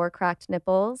 sore, cracked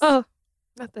nipples. Oh,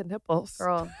 not the nipples.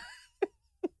 Girl.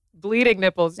 Bleeding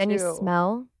nipples, Then too. you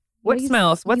smell. What You know,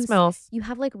 smells? What you smells? You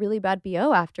have like really bad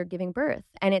BO after giving birth,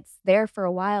 and it's there for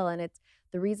a while. And it's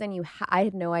the reason I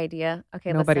had no idea.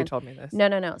 Okay, Nobody listen. told me this.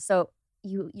 No. So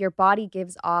your body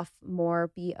gives off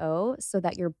more BO so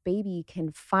that your baby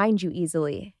can find you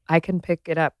easily. I can pick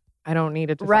it up. I don't need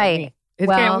it to find Right. me. It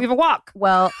Well- can't even walk.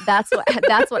 Well, that's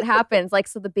what happens. Like,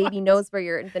 so the baby knows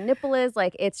where the nipple is.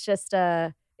 Like, it's just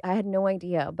I had no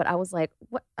idea, but I was like,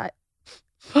 what?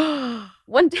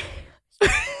 One day,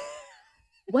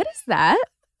 what is that?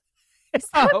 Is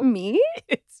that Oh. me?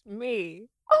 It's me.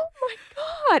 Oh my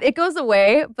God. It goes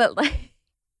away, but like,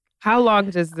 How long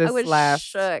does this I was last?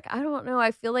 shook. I don't know.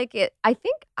 I feel like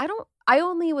I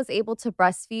only was able to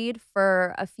breastfeed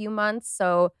for a few months.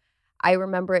 So I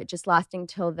remember it just lasting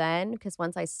till then because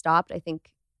once I stopped, I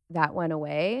think that went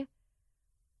away.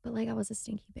 But like I was a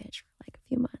stinky bitch for like a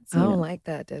few months. I you don't know? like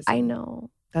that, Desi. I know.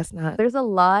 That's not. There's a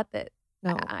lot that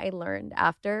No. I learned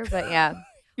after, but yeah.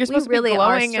 You're We supposed really to be are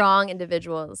glowing. and- strong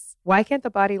individuals. Why can't the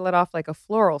body let off like a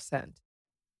floral scent?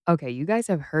 Okay, you guys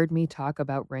have heard me talk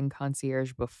about Ring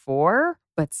Concierge before,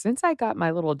 but since I got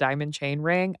my little diamond chain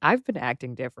ring, I've been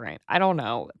acting different. I don't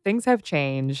know. Things have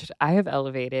changed. I have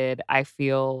elevated. I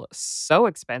feel so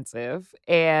expensive.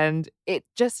 And it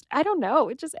just, I don't know.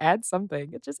 It just adds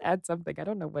something. It just adds something. I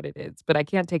don't know what it is, but I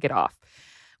can't take it off.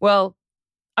 Well,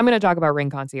 I'm going to talk about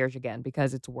Ring Concierge again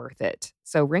because it's worth it.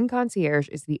 So, Ring Concierge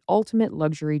is the ultimate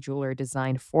luxury jeweler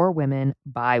designed for women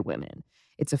by women.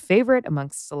 It's a favorite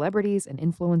amongst celebrities and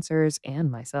influencers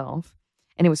and myself.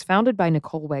 And it was founded by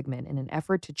Nicole Wegman in an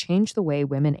effort to change the way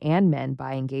women and men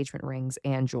buy engagement rings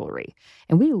and jewelry.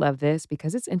 And we love this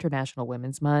because it's International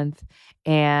Women's Month.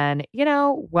 And,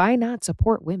 why not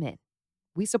support women?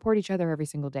 We support each other every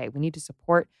single day. We need to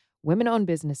support women-owned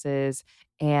businesses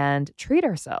and treat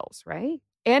ourselves, right?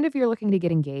 And if you're looking to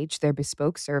get engaged, their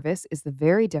bespoke service is the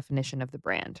very definition of the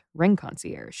brand, Ring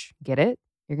Concierge. Get it?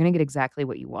 You're going to get exactly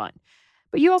what you want.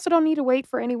 But you also don't need to wait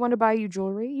for anyone to buy you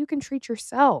jewelry. You can treat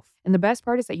yourself. And the best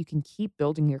part is that you can keep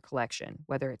building your collection.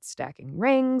 Whether it's stacking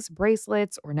rings,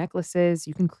 bracelets, or necklaces,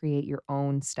 you can create your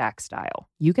own stack style.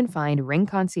 You can find Ring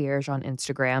Concierge on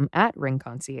Instagram at Ring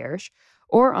Concierge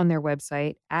or on their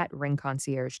website at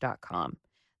ringconcierge.com.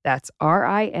 That's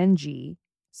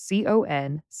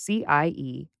RingConcierge.com.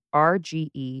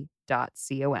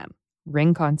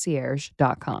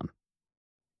 Ringconcierge.com.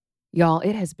 Y'all,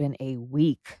 it has been a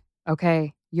week.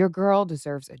 Okay, your girl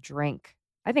deserves a drink.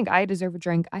 I think I deserve a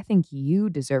drink. I think you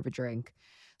deserve a drink.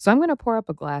 So I'm going to pour up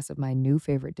a glass of my new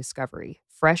favorite discovery,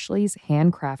 Freshly's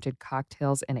handcrafted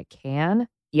cocktails in a can.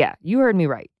 Yeah, you heard me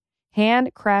right.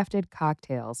 Handcrafted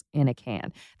cocktails in a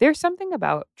can. There's something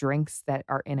about drinks that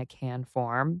are in a can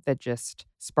form that just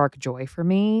spark joy for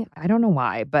me. I don't know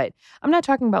why, but I'm not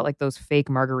talking about like those fake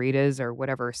margaritas or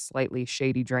whatever slightly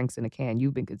shady drinks in a can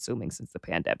you've been consuming since the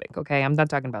pandemic, okay? I'm not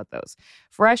talking about those.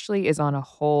 Freshly is on a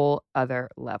whole other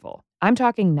level. I'm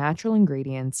talking natural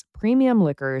ingredients, premium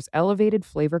liquors, elevated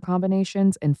flavor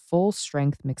combinations, and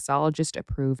full-strength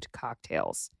mixologist-approved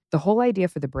cocktails. The whole idea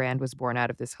for the brand was born out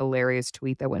of this hilarious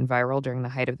tweet that went viral during the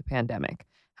height of the pandemic.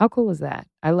 How cool is that?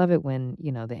 I love it when,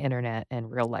 the internet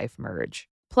and real life merge.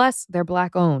 Plus, they're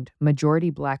Black-owned,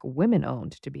 majority Black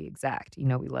women-owned, to be exact. We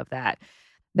love that.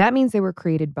 That means they were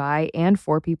created by and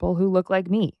for people who look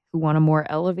like me, who want a more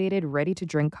elevated,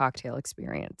 ready-to-drink cocktail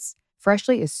experience.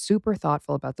 Freshly is super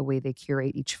thoughtful about the way they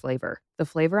curate each flavor. The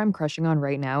flavor I'm crushing on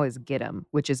right now is Get 'em,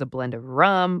 which is a blend of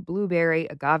rum, blueberry,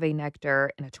 agave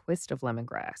nectar, and a twist of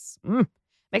lemongrass.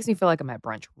 Makes me feel like I'm at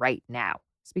brunch right now.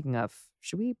 Speaking of,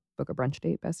 should we book a brunch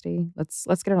date, bestie?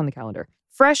 Let's get it on the calendar.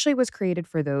 Freshly was created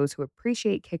for those who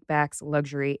appreciate kickbacks,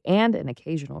 luxury, and an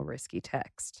occasional risky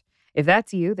text. If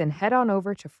that's you, then head on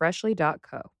over to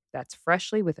freshly.co. That's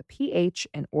Freshly with a PH,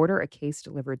 and order a case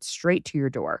delivered straight to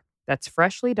your door. That's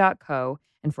freshly.co,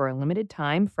 and for a limited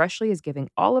time, Freshly is giving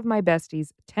all of my besties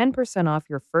 10% off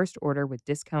your first order with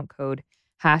discount code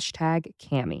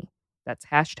 #Cami. That's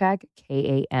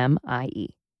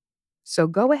 #KAMIE. So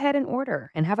go ahead and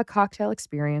order and have a cocktail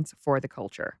experience for the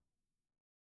culture.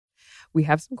 We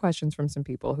have some questions from some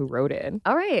people who wrote in.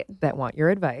 All right. That want your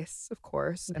advice, of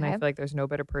course. Okay. And I feel like there's no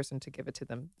better person to give it to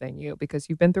them than you because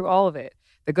you've been through all of it,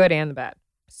 the good and the bad.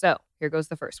 So here goes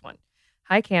the first one.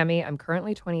 Hi, Cami. I'm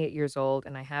currently 28 years old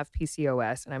and I have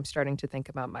PCOS and I'm starting to think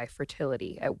about my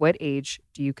fertility. At what age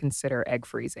do you consider egg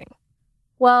freezing?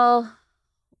 Well,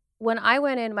 when I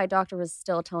went in, my doctor was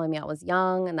still telling me I was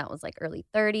young and that was like early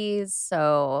 30s.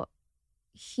 So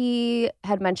he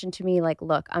had mentioned to me like,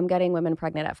 look, I'm getting women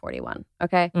pregnant at 41.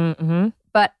 Okay. Mm-hmm.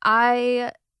 But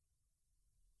the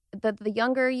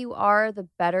younger you are, the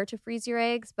better to freeze your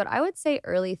eggs. But I would say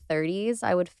early 30s,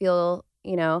 I would feel,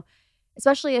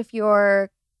 especially if you're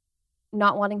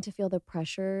not wanting to feel the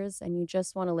pressures and you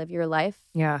just want to live your life.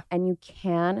 Yeah. And you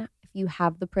can, if you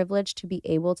have the privilege to be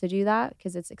able to do that,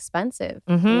 because it's expensive.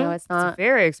 Mm-hmm. It's not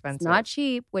very expensive. It's not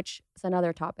cheap, which is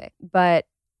another topic. But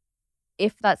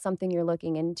if that's something you're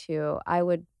looking into, I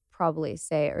would probably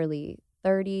say early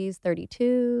 30s,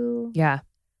 32. Yeah.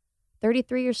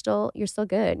 33, you're still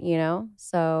good,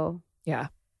 So yeah.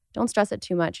 Don't stress it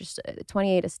too much.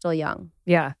 28 is still young.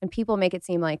 Yeah. And people make it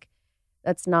seem like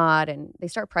that's not, and they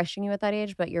start pressuring you at that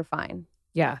age, but you're fine.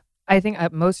 Yeah. I think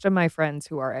most of my friends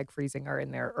who are egg freezing are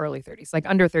in their early 30s, like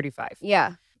under 35.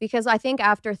 Yeah. Because I think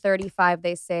after 35,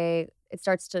 they say it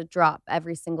starts to drop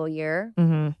every single year,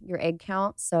 your egg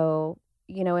count. So,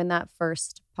 in that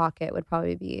first pocket would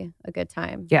probably be a good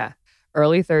time. Yeah.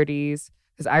 Early 30s.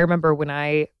 Because I remember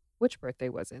which birthday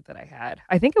was it that I had?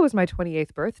 I think it was my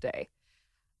 28th birthday.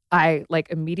 I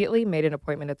immediately made an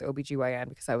appointment at the OBGYN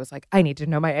because I was like, I need to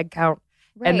know my egg count.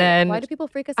 Right. And then why do people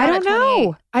freak us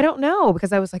out? I don't know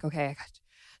because I was like, okay, I got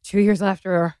 2 years left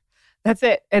or that's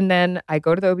it. And then I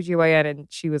go to the OBGYN and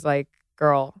she was like,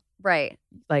 girl, right.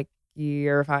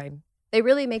 You're fine. They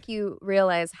really make you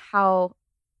realize how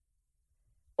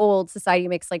old society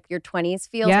makes your 20s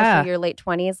feel, especially your late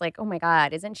 20s. Like, oh my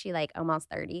God, isn't she almost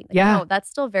 30? No, that's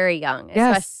still very young.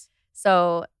 Yes.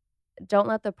 So don't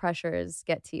let the pressures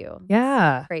get to you.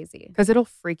 Yeah. It's crazy. Because it'll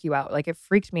freak you out. It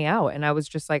freaked me out. And I was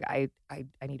just like, I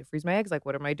need to freeze my eggs.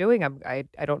 What am I doing? I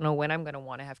don't know when I'm going to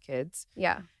want to have kids.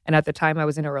 Yeah. And at the time I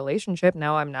was in a relationship.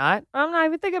 Now I'm not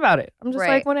even thinking about it. I'm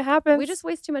just when it happens. We just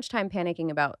waste too much time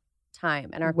panicking about time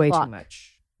and our Way clock. too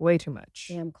much. Way too much.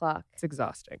 Damn clock. It's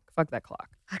exhausting. Fuck that clock.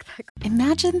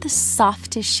 Imagine the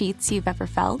softest sheets you've ever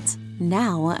felt.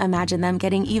 Now imagine them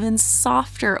getting even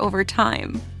softer over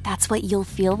time. That's what you'll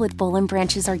feel with Boll &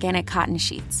 Branch's organic cotton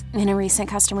sheets. In a recent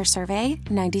customer survey,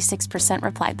 96%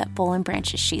 replied that Boll &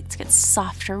 Branch's sheets get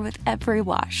softer with every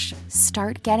wash.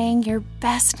 Start getting your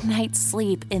best night's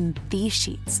sleep in these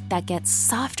sheets that get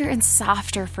softer and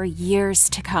softer for years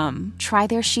to come. Try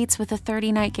their sheets with a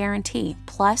 30-night guarantee,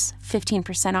 plus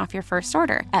 15% off your first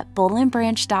order at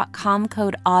bollandbranch.com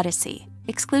code Odyssey.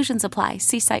 Exclusions apply.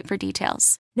 See site for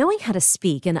details. Knowing how to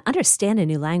speak and understand a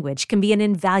new language can be an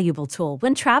invaluable tool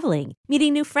when traveling,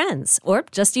 meeting new friends, or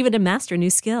just even to master a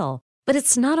new skill. But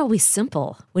it's not always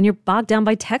simple when you're bogged down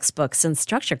by textbooks and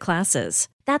structure classes.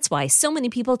 That's why so many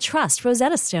people trust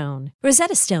Rosetta Stone.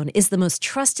 Rosetta Stone is the most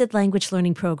trusted language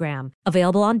learning program,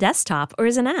 available on desktop or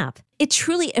as an app. It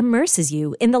truly immerses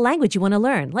you in the language you want to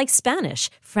learn, like Spanish,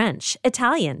 French,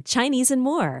 Italian, Chinese, and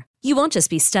more. You won't just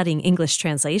be studying English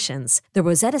translations. The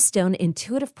Rosetta Stone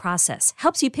intuitive process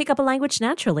helps you pick up a language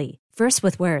naturally, first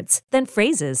with words, then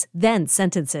phrases, then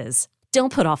sentences.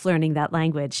 Don't put off learning that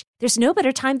language. There's no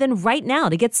better time than right now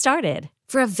to get started.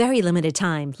 For a very limited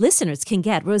time, listeners can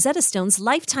get Rosetta Stone's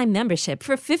lifetime membership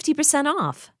for 50%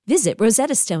 off. Visit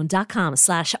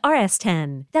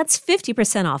rosettastone.com/rs10. That's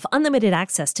 50% off unlimited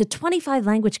access to 25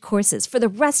 language courses for the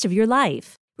rest of your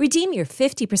life. Redeem your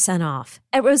 50% off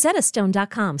at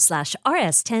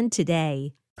rosettastone.com/rs10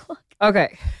 today.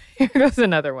 Okay, here goes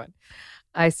another one.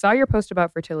 I saw your post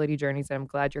about fertility journeys, and I'm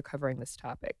glad you're covering this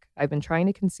topic. I've been trying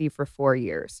to conceive for 4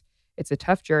 years. It's a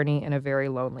tough journey and a very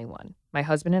lonely one. My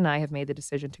husband and I have made the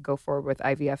decision to go forward with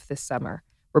IVF this summer.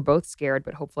 We're both scared,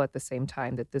 but hopeful at the same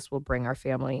time that this will bring us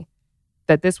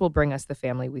the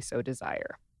family we so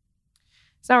desire.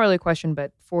 It's not really a question,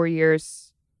 but 4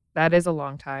 years, that is a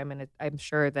long time. And I'm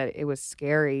sure that it was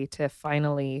scary to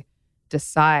finally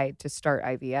decide to start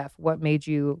IVF. What made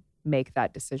you make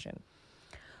that decision?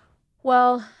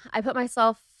 Well, I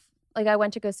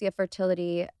went to go see a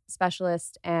fertility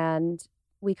specialist, and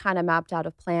we kind of mapped out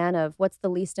a plan of what's the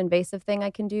least invasive thing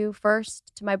I can do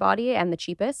first to my body and the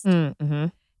cheapest,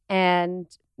 and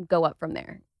go up from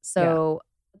there. So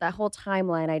that whole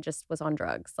timeline, I just was on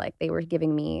drugs. Like, they were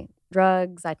giving me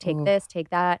drugs. I take this, take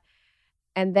that.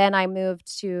 And then I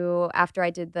moved to, after I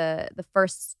did the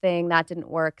first thing, that didn't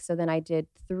work. So then I did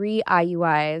 3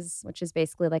 IUIs, which is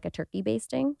basically like a turkey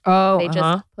basting. They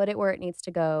just put it where it needs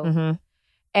to go.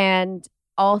 And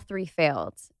all 3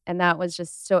 failed. And that was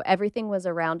just, so everything was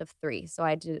a round of 3. So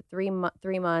I did 3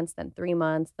 months, then 3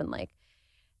 months,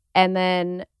 and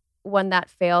then when that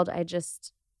failed,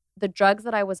 the drugs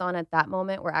that I was on at that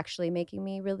moment were actually making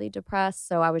me really depressed.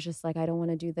 So I was just like, I don't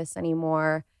want to do this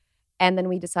anymore. And then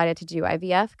we decided to do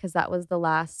IVF because that was the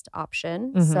last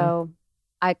option. So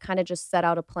I kind of just set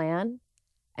out a plan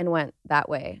and went that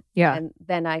way. Yeah. And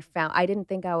then I didn't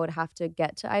think I would have to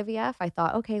get to IVF. I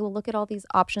thought, okay, well, look at all these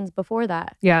options before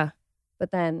that. Yeah.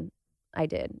 But then I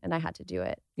did, and I had to do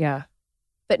it. Yeah.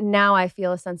 But now I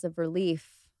feel a sense of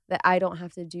relief that I don't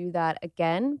have to do that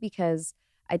again because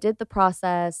I did the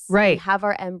process. Right. We have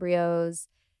our embryos.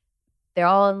 They're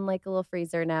all in like a little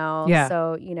freezer now. Yeah.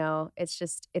 So,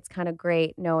 it's kind of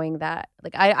great knowing that,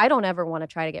 like, I don't ever want to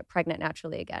try to get pregnant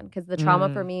naturally again because the trauma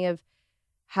for me of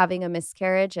having a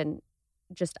miscarriage and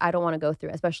just, I don't want to go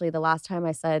through it. Especially the last time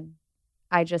I said,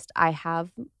 I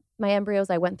have my embryos.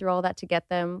 I went through all that to get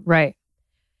them. Right.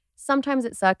 Sometimes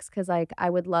it sucks because, like, I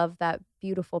would love that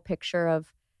beautiful picture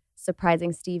of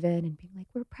surprising Steven and being like,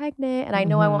 we're pregnant. And I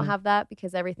know I won't have that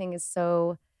because everything is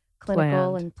so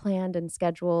clinical and planned and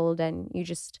scheduled, and you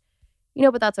just,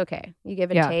 but that's okay. You give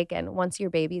and take, and once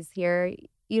your baby's here,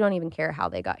 you don't even care how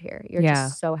they got here. You're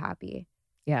just so happy.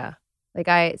 Yeah.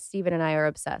 Like Steven and I are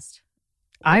obsessed.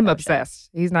 I'm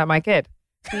obsessed. He's not my kid.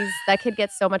 That kid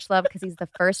gets so much love because he's the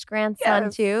first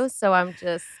grandson too. So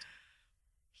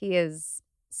he is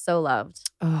so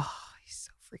loved. Oh, he's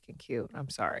so freaking cute. I'm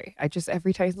sorry.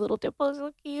 Every time his little dimple is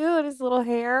so cute, his little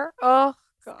hair. Oh,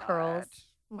 God. Curls.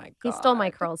 My God. He stole my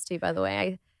curls too, by the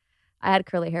way. I had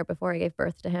curly hair before I gave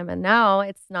birth to him, and now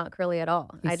it's not curly at all.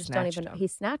 He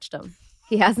snatched them.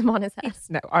 He has them on his head.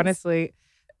 Honestly,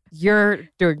 you're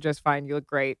doing just fine. You look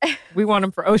great. We want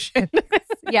him for Ocean.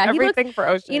 Yeah, everything for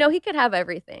Ocean. He could have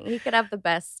everything. He could have the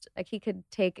best. Like, he could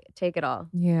take it all.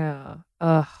 Yeah.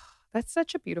 That's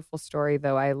such a beautiful story,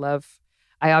 though. I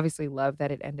obviously love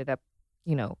that it ended up,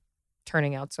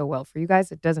 turning out so well for you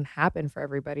guys. It doesn't happen for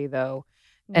everybody, though.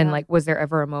 And like, was there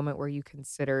ever a moment where you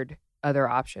considered other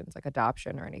options, like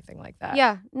adoption or anything like that?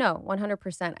 Yeah, no,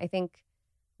 100%. I think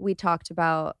we talked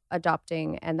about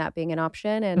adopting and that being an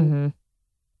option. And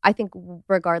I think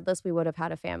regardless, we would have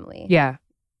had a family. Yeah.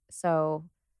 So,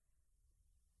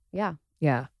 yeah.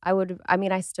 Yeah.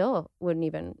 I still wouldn't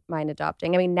even mind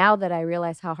adopting. I mean, now that I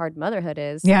realize how hard motherhood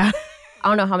is. Yeah. I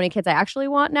don't know how many kids I actually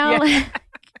want now. Yeah.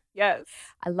 Yes.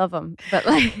 I love them. But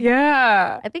I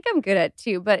think I'm good at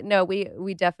 2. But no,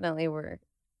 we definitely were.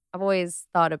 I've always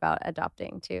thought about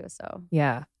adopting too. So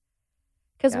yeah.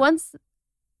 Because I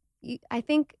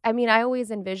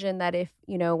always envisioned that if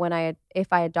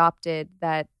I adopted,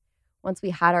 that once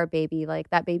we had our baby, like,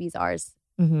 that baby's ours.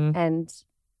 And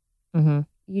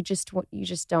you just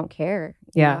don't care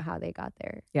how they got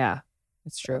there. Yeah,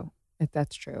 it's true.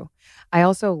 That's true. I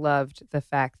also loved the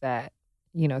fact that,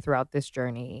 throughout this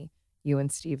journey, you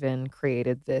and Steven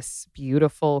created this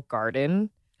beautiful garden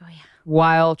Oh, yeah.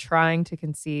 while trying to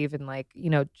conceive and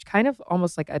kind of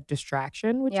almost like a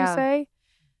distraction, would you Yeah. say?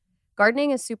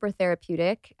 Gardening is super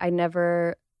therapeutic.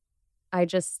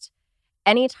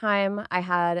 Anytime I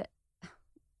had,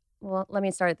 well, let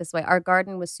me start it this way. Our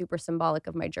garden was super symbolic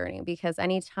of my journey because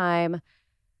anytime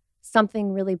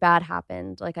something really bad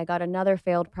happened, like I got another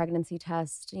failed pregnancy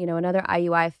test, another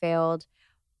IUI failed,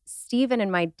 Steven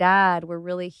and my dad were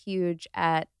really huge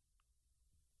at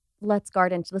let's go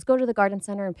to the garden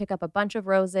center and pick up a bunch of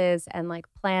roses and like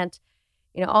plant,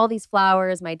 all these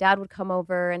flowers. My dad would come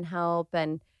over and help.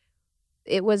 And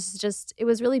it was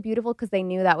really beautiful because they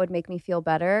knew that would make me feel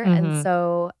better. Mhm. And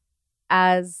so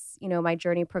as, my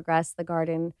journey progressed, the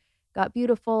garden got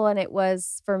beautiful. And it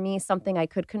was, for me, something I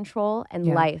could control and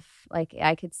Yeah. life. Like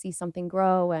I could see something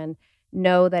grow and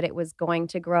know that it was going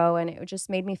to grow. And it just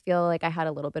made me feel like I had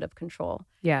a little bit of control.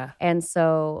 Yeah. And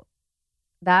so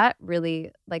that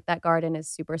really, like, that garden is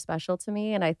super special to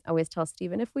me. And I always tell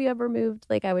Steven, if we ever moved,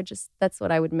 like, that's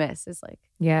what I would miss is like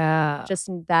Yeah. just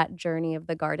that journey of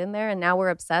the garden there. And now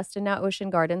we're obsessed, and now Ocean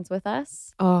Garden's with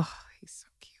us. Oh, he's so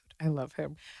cute. I love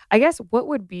him. I guess what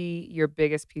would be your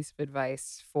biggest piece of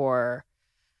advice for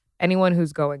anyone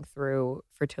who's going through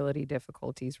fertility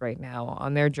difficulties right now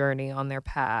on their journey, on their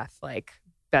path, like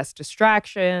best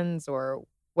distractions, or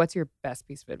what's your best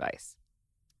piece of advice?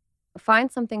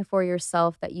 Find something for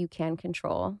yourself that you can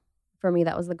control. For me,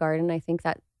 that was the garden. I think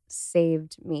that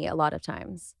saved me a lot of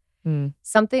times.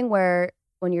 Something where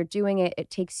when you're doing it, it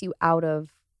takes you out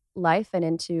of life and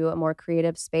into a more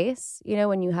creative space.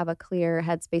 When you have a clear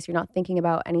headspace, you're not thinking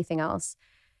about anything else.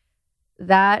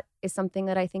 That is something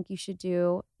that I think you should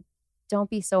do. Don't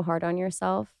be so hard on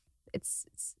yourself. It's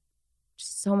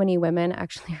so many women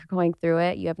actually are going through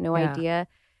it. You have no idea.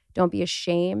 Don't be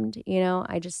ashamed.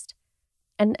 I just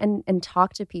and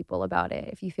talk to people about it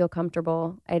if you feel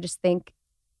comfortable. I just think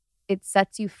it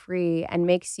sets you free and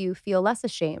makes you feel less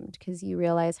ashamed because you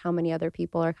realize how many other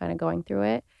people are kind of going through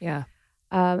it. Yeah.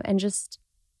 And just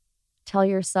tell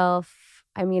yourself,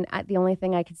 the only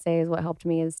thing I could say is what helped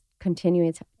me is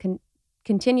continuing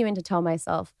to tell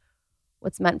myself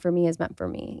what's meant for me is meant for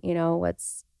me.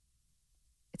 It's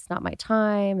not my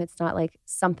time. It's not like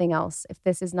something else. If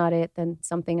this is not it, then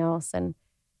something else. And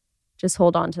just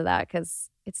hold on to that because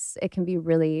it can be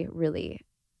really, really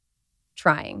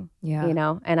trying, Yeah.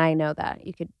 and I know that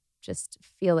you could just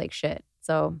feel like shit.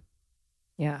 So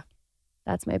Yeah.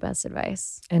 that's my best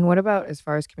advice. And what about as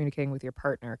far as communicating with your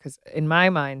partner? Because in my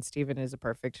mind, Steven is a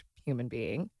perfect human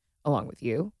being along with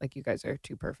you. Like you guys are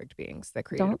two perfect beings that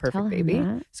created a Don't perfect tell him baby.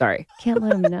 that. Sorry. Can't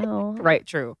let him know. Right.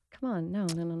 True. Come on. No.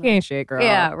 He ain't shit, girl.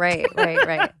 Yeah, right.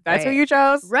 That's who you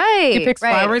chose? Right. He picks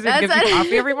flowers and gives you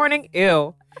coffee every morning?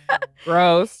 Ew.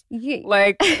 Gross.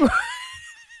 Like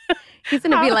he's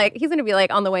gonna be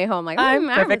like on the way home, like I'm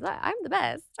perfect. I'm the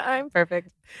best. I'm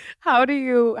perfect. How do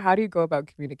you go about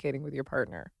communicating with your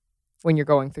partner when you're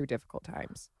going through difficult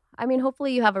times?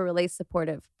 Hopefully you have a really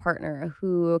supportive partner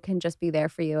who can just be there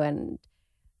for you. And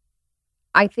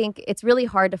I think it's really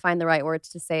hard to find the right words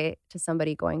to say to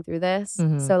somebody going through this.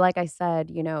 Mhm. So like I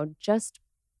said, just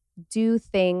do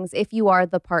things. If you are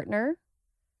the partner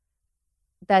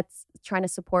that's trying to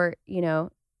support, your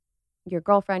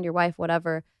girlfriend, your wife,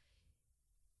 whatever,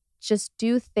 just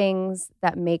do things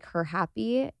that make her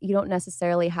happy. You don't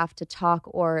necessarily have to talk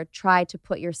or try to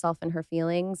put yourself in her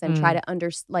feelings and try to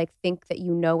think that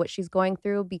you know what she's going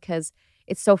through, because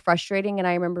it's so frustrating. And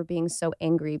I remember being so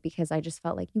angry because I just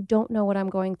felt like, you don't know what I'm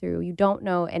going through. You don't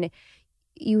know. And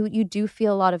you do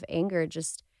feel a lot of anger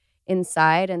just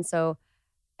inside. And so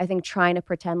I think trying to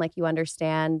pretend like you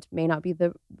understand may not be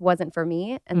wasn't for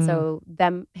me. And so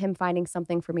him finding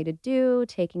something for me to do,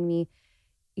 taking me,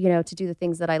 to do the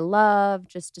things that I love,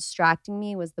 just distracting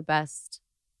me was the best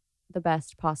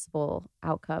possible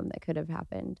outcome that could have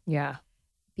happened. Yeah.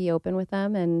 Be open with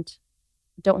them and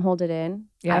don't hold it in.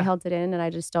 Yeah. I held it in and I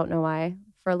just don't know why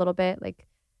for a little bit. Like,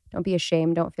 don't be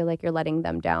ashamed. Don't feel like you're letting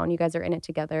them down. You guys are in it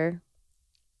together.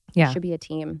 Yeah. You should be a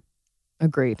team.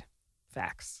 Agreed.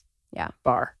 Facts. Yeah.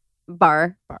 Bar.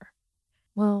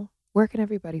 Well, where can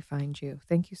everybody find you?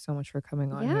 Thank you so much for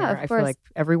coming on Yeah, here. of I course. feel like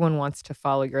everyone wants to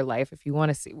follow your life. If you want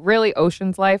to see really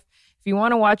Ocean's life, if you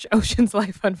want to watch Ocean's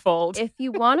life unfold. If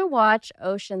you want to watch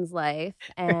Ocean's life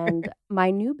and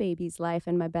my new baby's life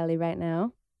in my belly right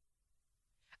now.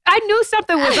 I knew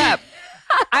something was up.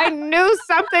 I knew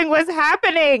something was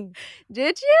happening.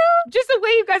 Did you? Just the way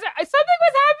you guys are. Something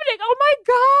was happening. Oh my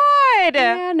God.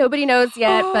 Yeah, nobody knows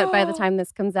yet, but by the time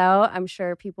this comes out, I'm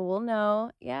sure people will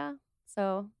know. Yeah.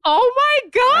 So Oh my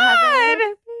we're having a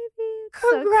God. baby.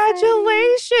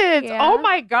 Congratulations. Yeah. Oh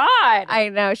my God. I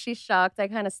know. She's shocked. I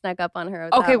kind of snuck up on her.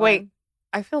 With Okay, that wait. one.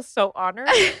 I feel so honored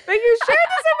that you shared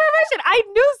this information. I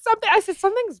knew something. I said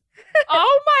something's.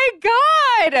 Oh my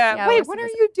God. Yeah, wait, we're when are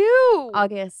supposed- you due?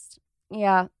 August.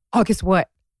 Yeah. August what?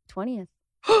 20th.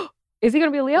 Is he going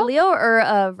to be a Leo? A Leo or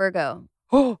a Virgo?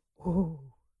 Oh.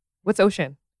 What's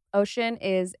Ocean? Ocean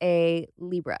is a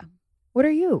Libra. What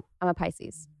are you? I'm a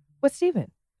Pisces. What's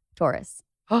Steven? Taurus.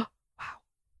 Oh, wow.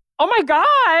 Oh my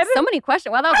God. So many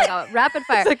questions. Wow, that was like a rapid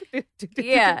fire.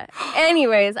 Yeah.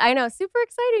 Anyways, I know. Super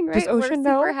exciting, right? Does Ocean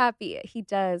We're super know? happy. He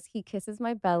does. He kisses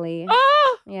my belly.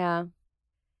 Oh, Yeah.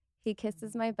 He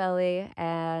kisses my belly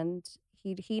and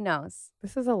he knows.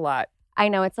 this is a lot. I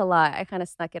know it's a lot. I kind of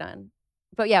snuck it on.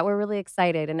 But yeah, we're really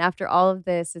excited. And after all of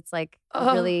this, it's like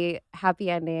a really happy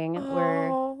ending.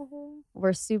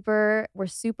 We're super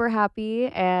happy.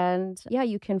 And yeah,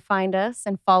 you can find us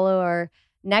and follow our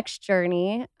next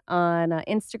journey on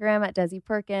Instagram at Desi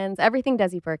Perkins. Everything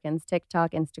Desi Perkins,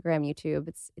 TikTok, Instagram, YouTube.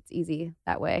 It's easy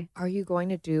that way. Are you going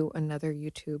to do another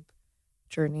YouTube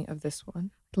journey of this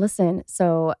one? Listen,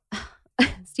 so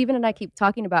Steven and I keep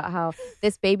talking about how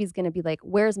this baby's going to be like,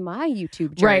 where's my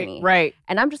YouTube journey? Right.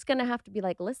 And I'm just going to have to be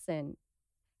like, listen,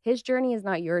 his journey is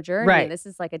not your journey. Right. This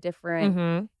is like a different,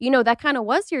 Mm-hmm. that kind of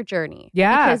was your journey.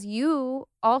 Yeah. Because you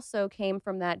also came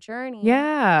from that journey.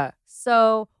 Yeah.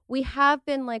 So we have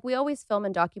been like, we always film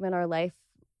and document our life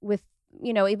with,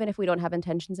 even if we don't have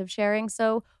intentions of sharing.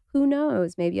 So who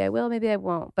knows? Maybe I will, maybe I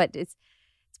won't. But it's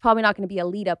probably not going to be a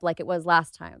lead up like it was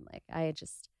last time. Like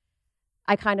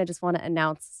I kind of just want to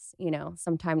announce,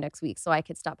 sometime next week so I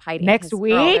could stop hiding. Next 'Cause,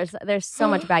 week? Girl, there's so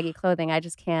much baggy clothing. I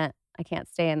can't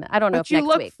stay in I don't know But if you next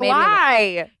look week.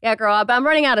 fly. Yeah, girl, but I'm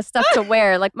running out of stuff to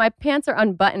wear. Like my pants are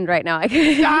unbuttoned right now. I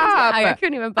couldn't, Stop. I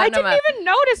couldn't even I button them didn't up. even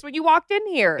notice when you walked in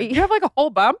here. You have like a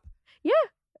whole bump.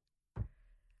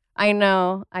 I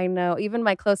know. Even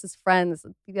my closest friends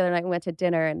the other night we went to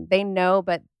dinner and they know,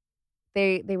 but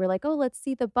they were like, oh, let's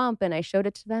see the bump. And I showed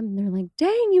it to them and they're like,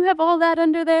 dang, you have all that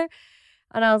under there.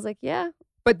 And I was like, yeah.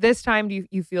 But this time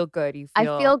you feel good. I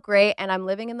feel great and I'm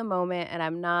living in the moment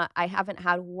and I haven't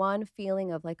had one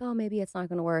feeling of like, oh, maybe it's not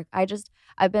going to work.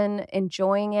 I've been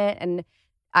enjoying it and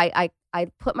I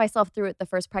put myself through it the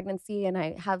first pregnancy and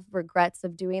I have regrets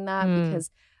of doing that because,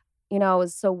 I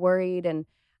was so worried and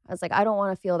I was like, I don't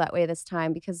want to feel that way this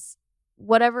time because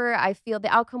whatever I feel, the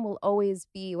outcome will always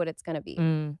be what it's going to be.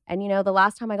 And, the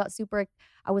last time I got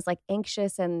I was like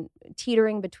anxious and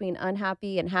teetering between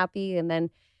unhappy and happy. And then,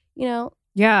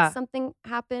 something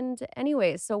happened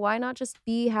anyway. So why not just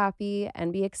be happy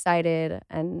and be excited?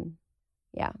 And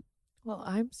yeah. Well,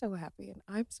 I'm so happy and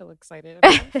I'm so excited.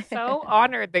 And I'm so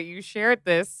honored that you shared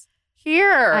this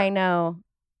here. I know.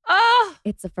 Oh,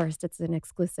 It's a first. It's an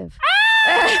exclusive.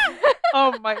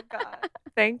 oh my God.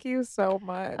 Thank you so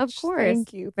much. Of course.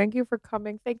 Thank you. Thank you for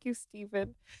coming. Thank you,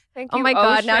 Stephen. Thank you, Oh my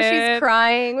God, now she's Ocean.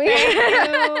 crying. Thank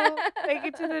you. Thank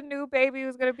you to the new baby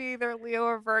who's going to be either Leo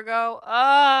or Virgo.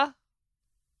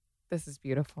 This is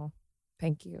beautiful.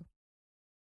 Thank you.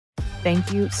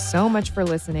 Thank you so much for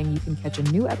listening. You can catch a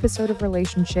new episode of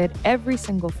Relationship every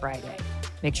single Friday.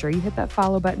 Make sure you hit that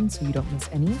follow button so you don't miss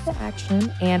any of the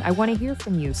action. And I want to hear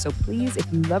from you. So please,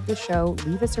 if you love the show,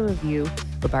 leave us a review.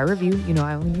 But by review,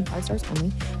 I only mean 5 stars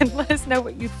only. And let us know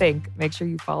what you think. Make sure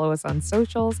you follow us on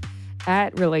socials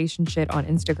at Relationship on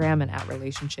Instagram and at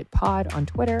Relationship Pod on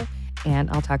Twitter. And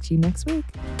I'll talk to you next week.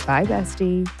 Bye,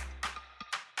 bestie.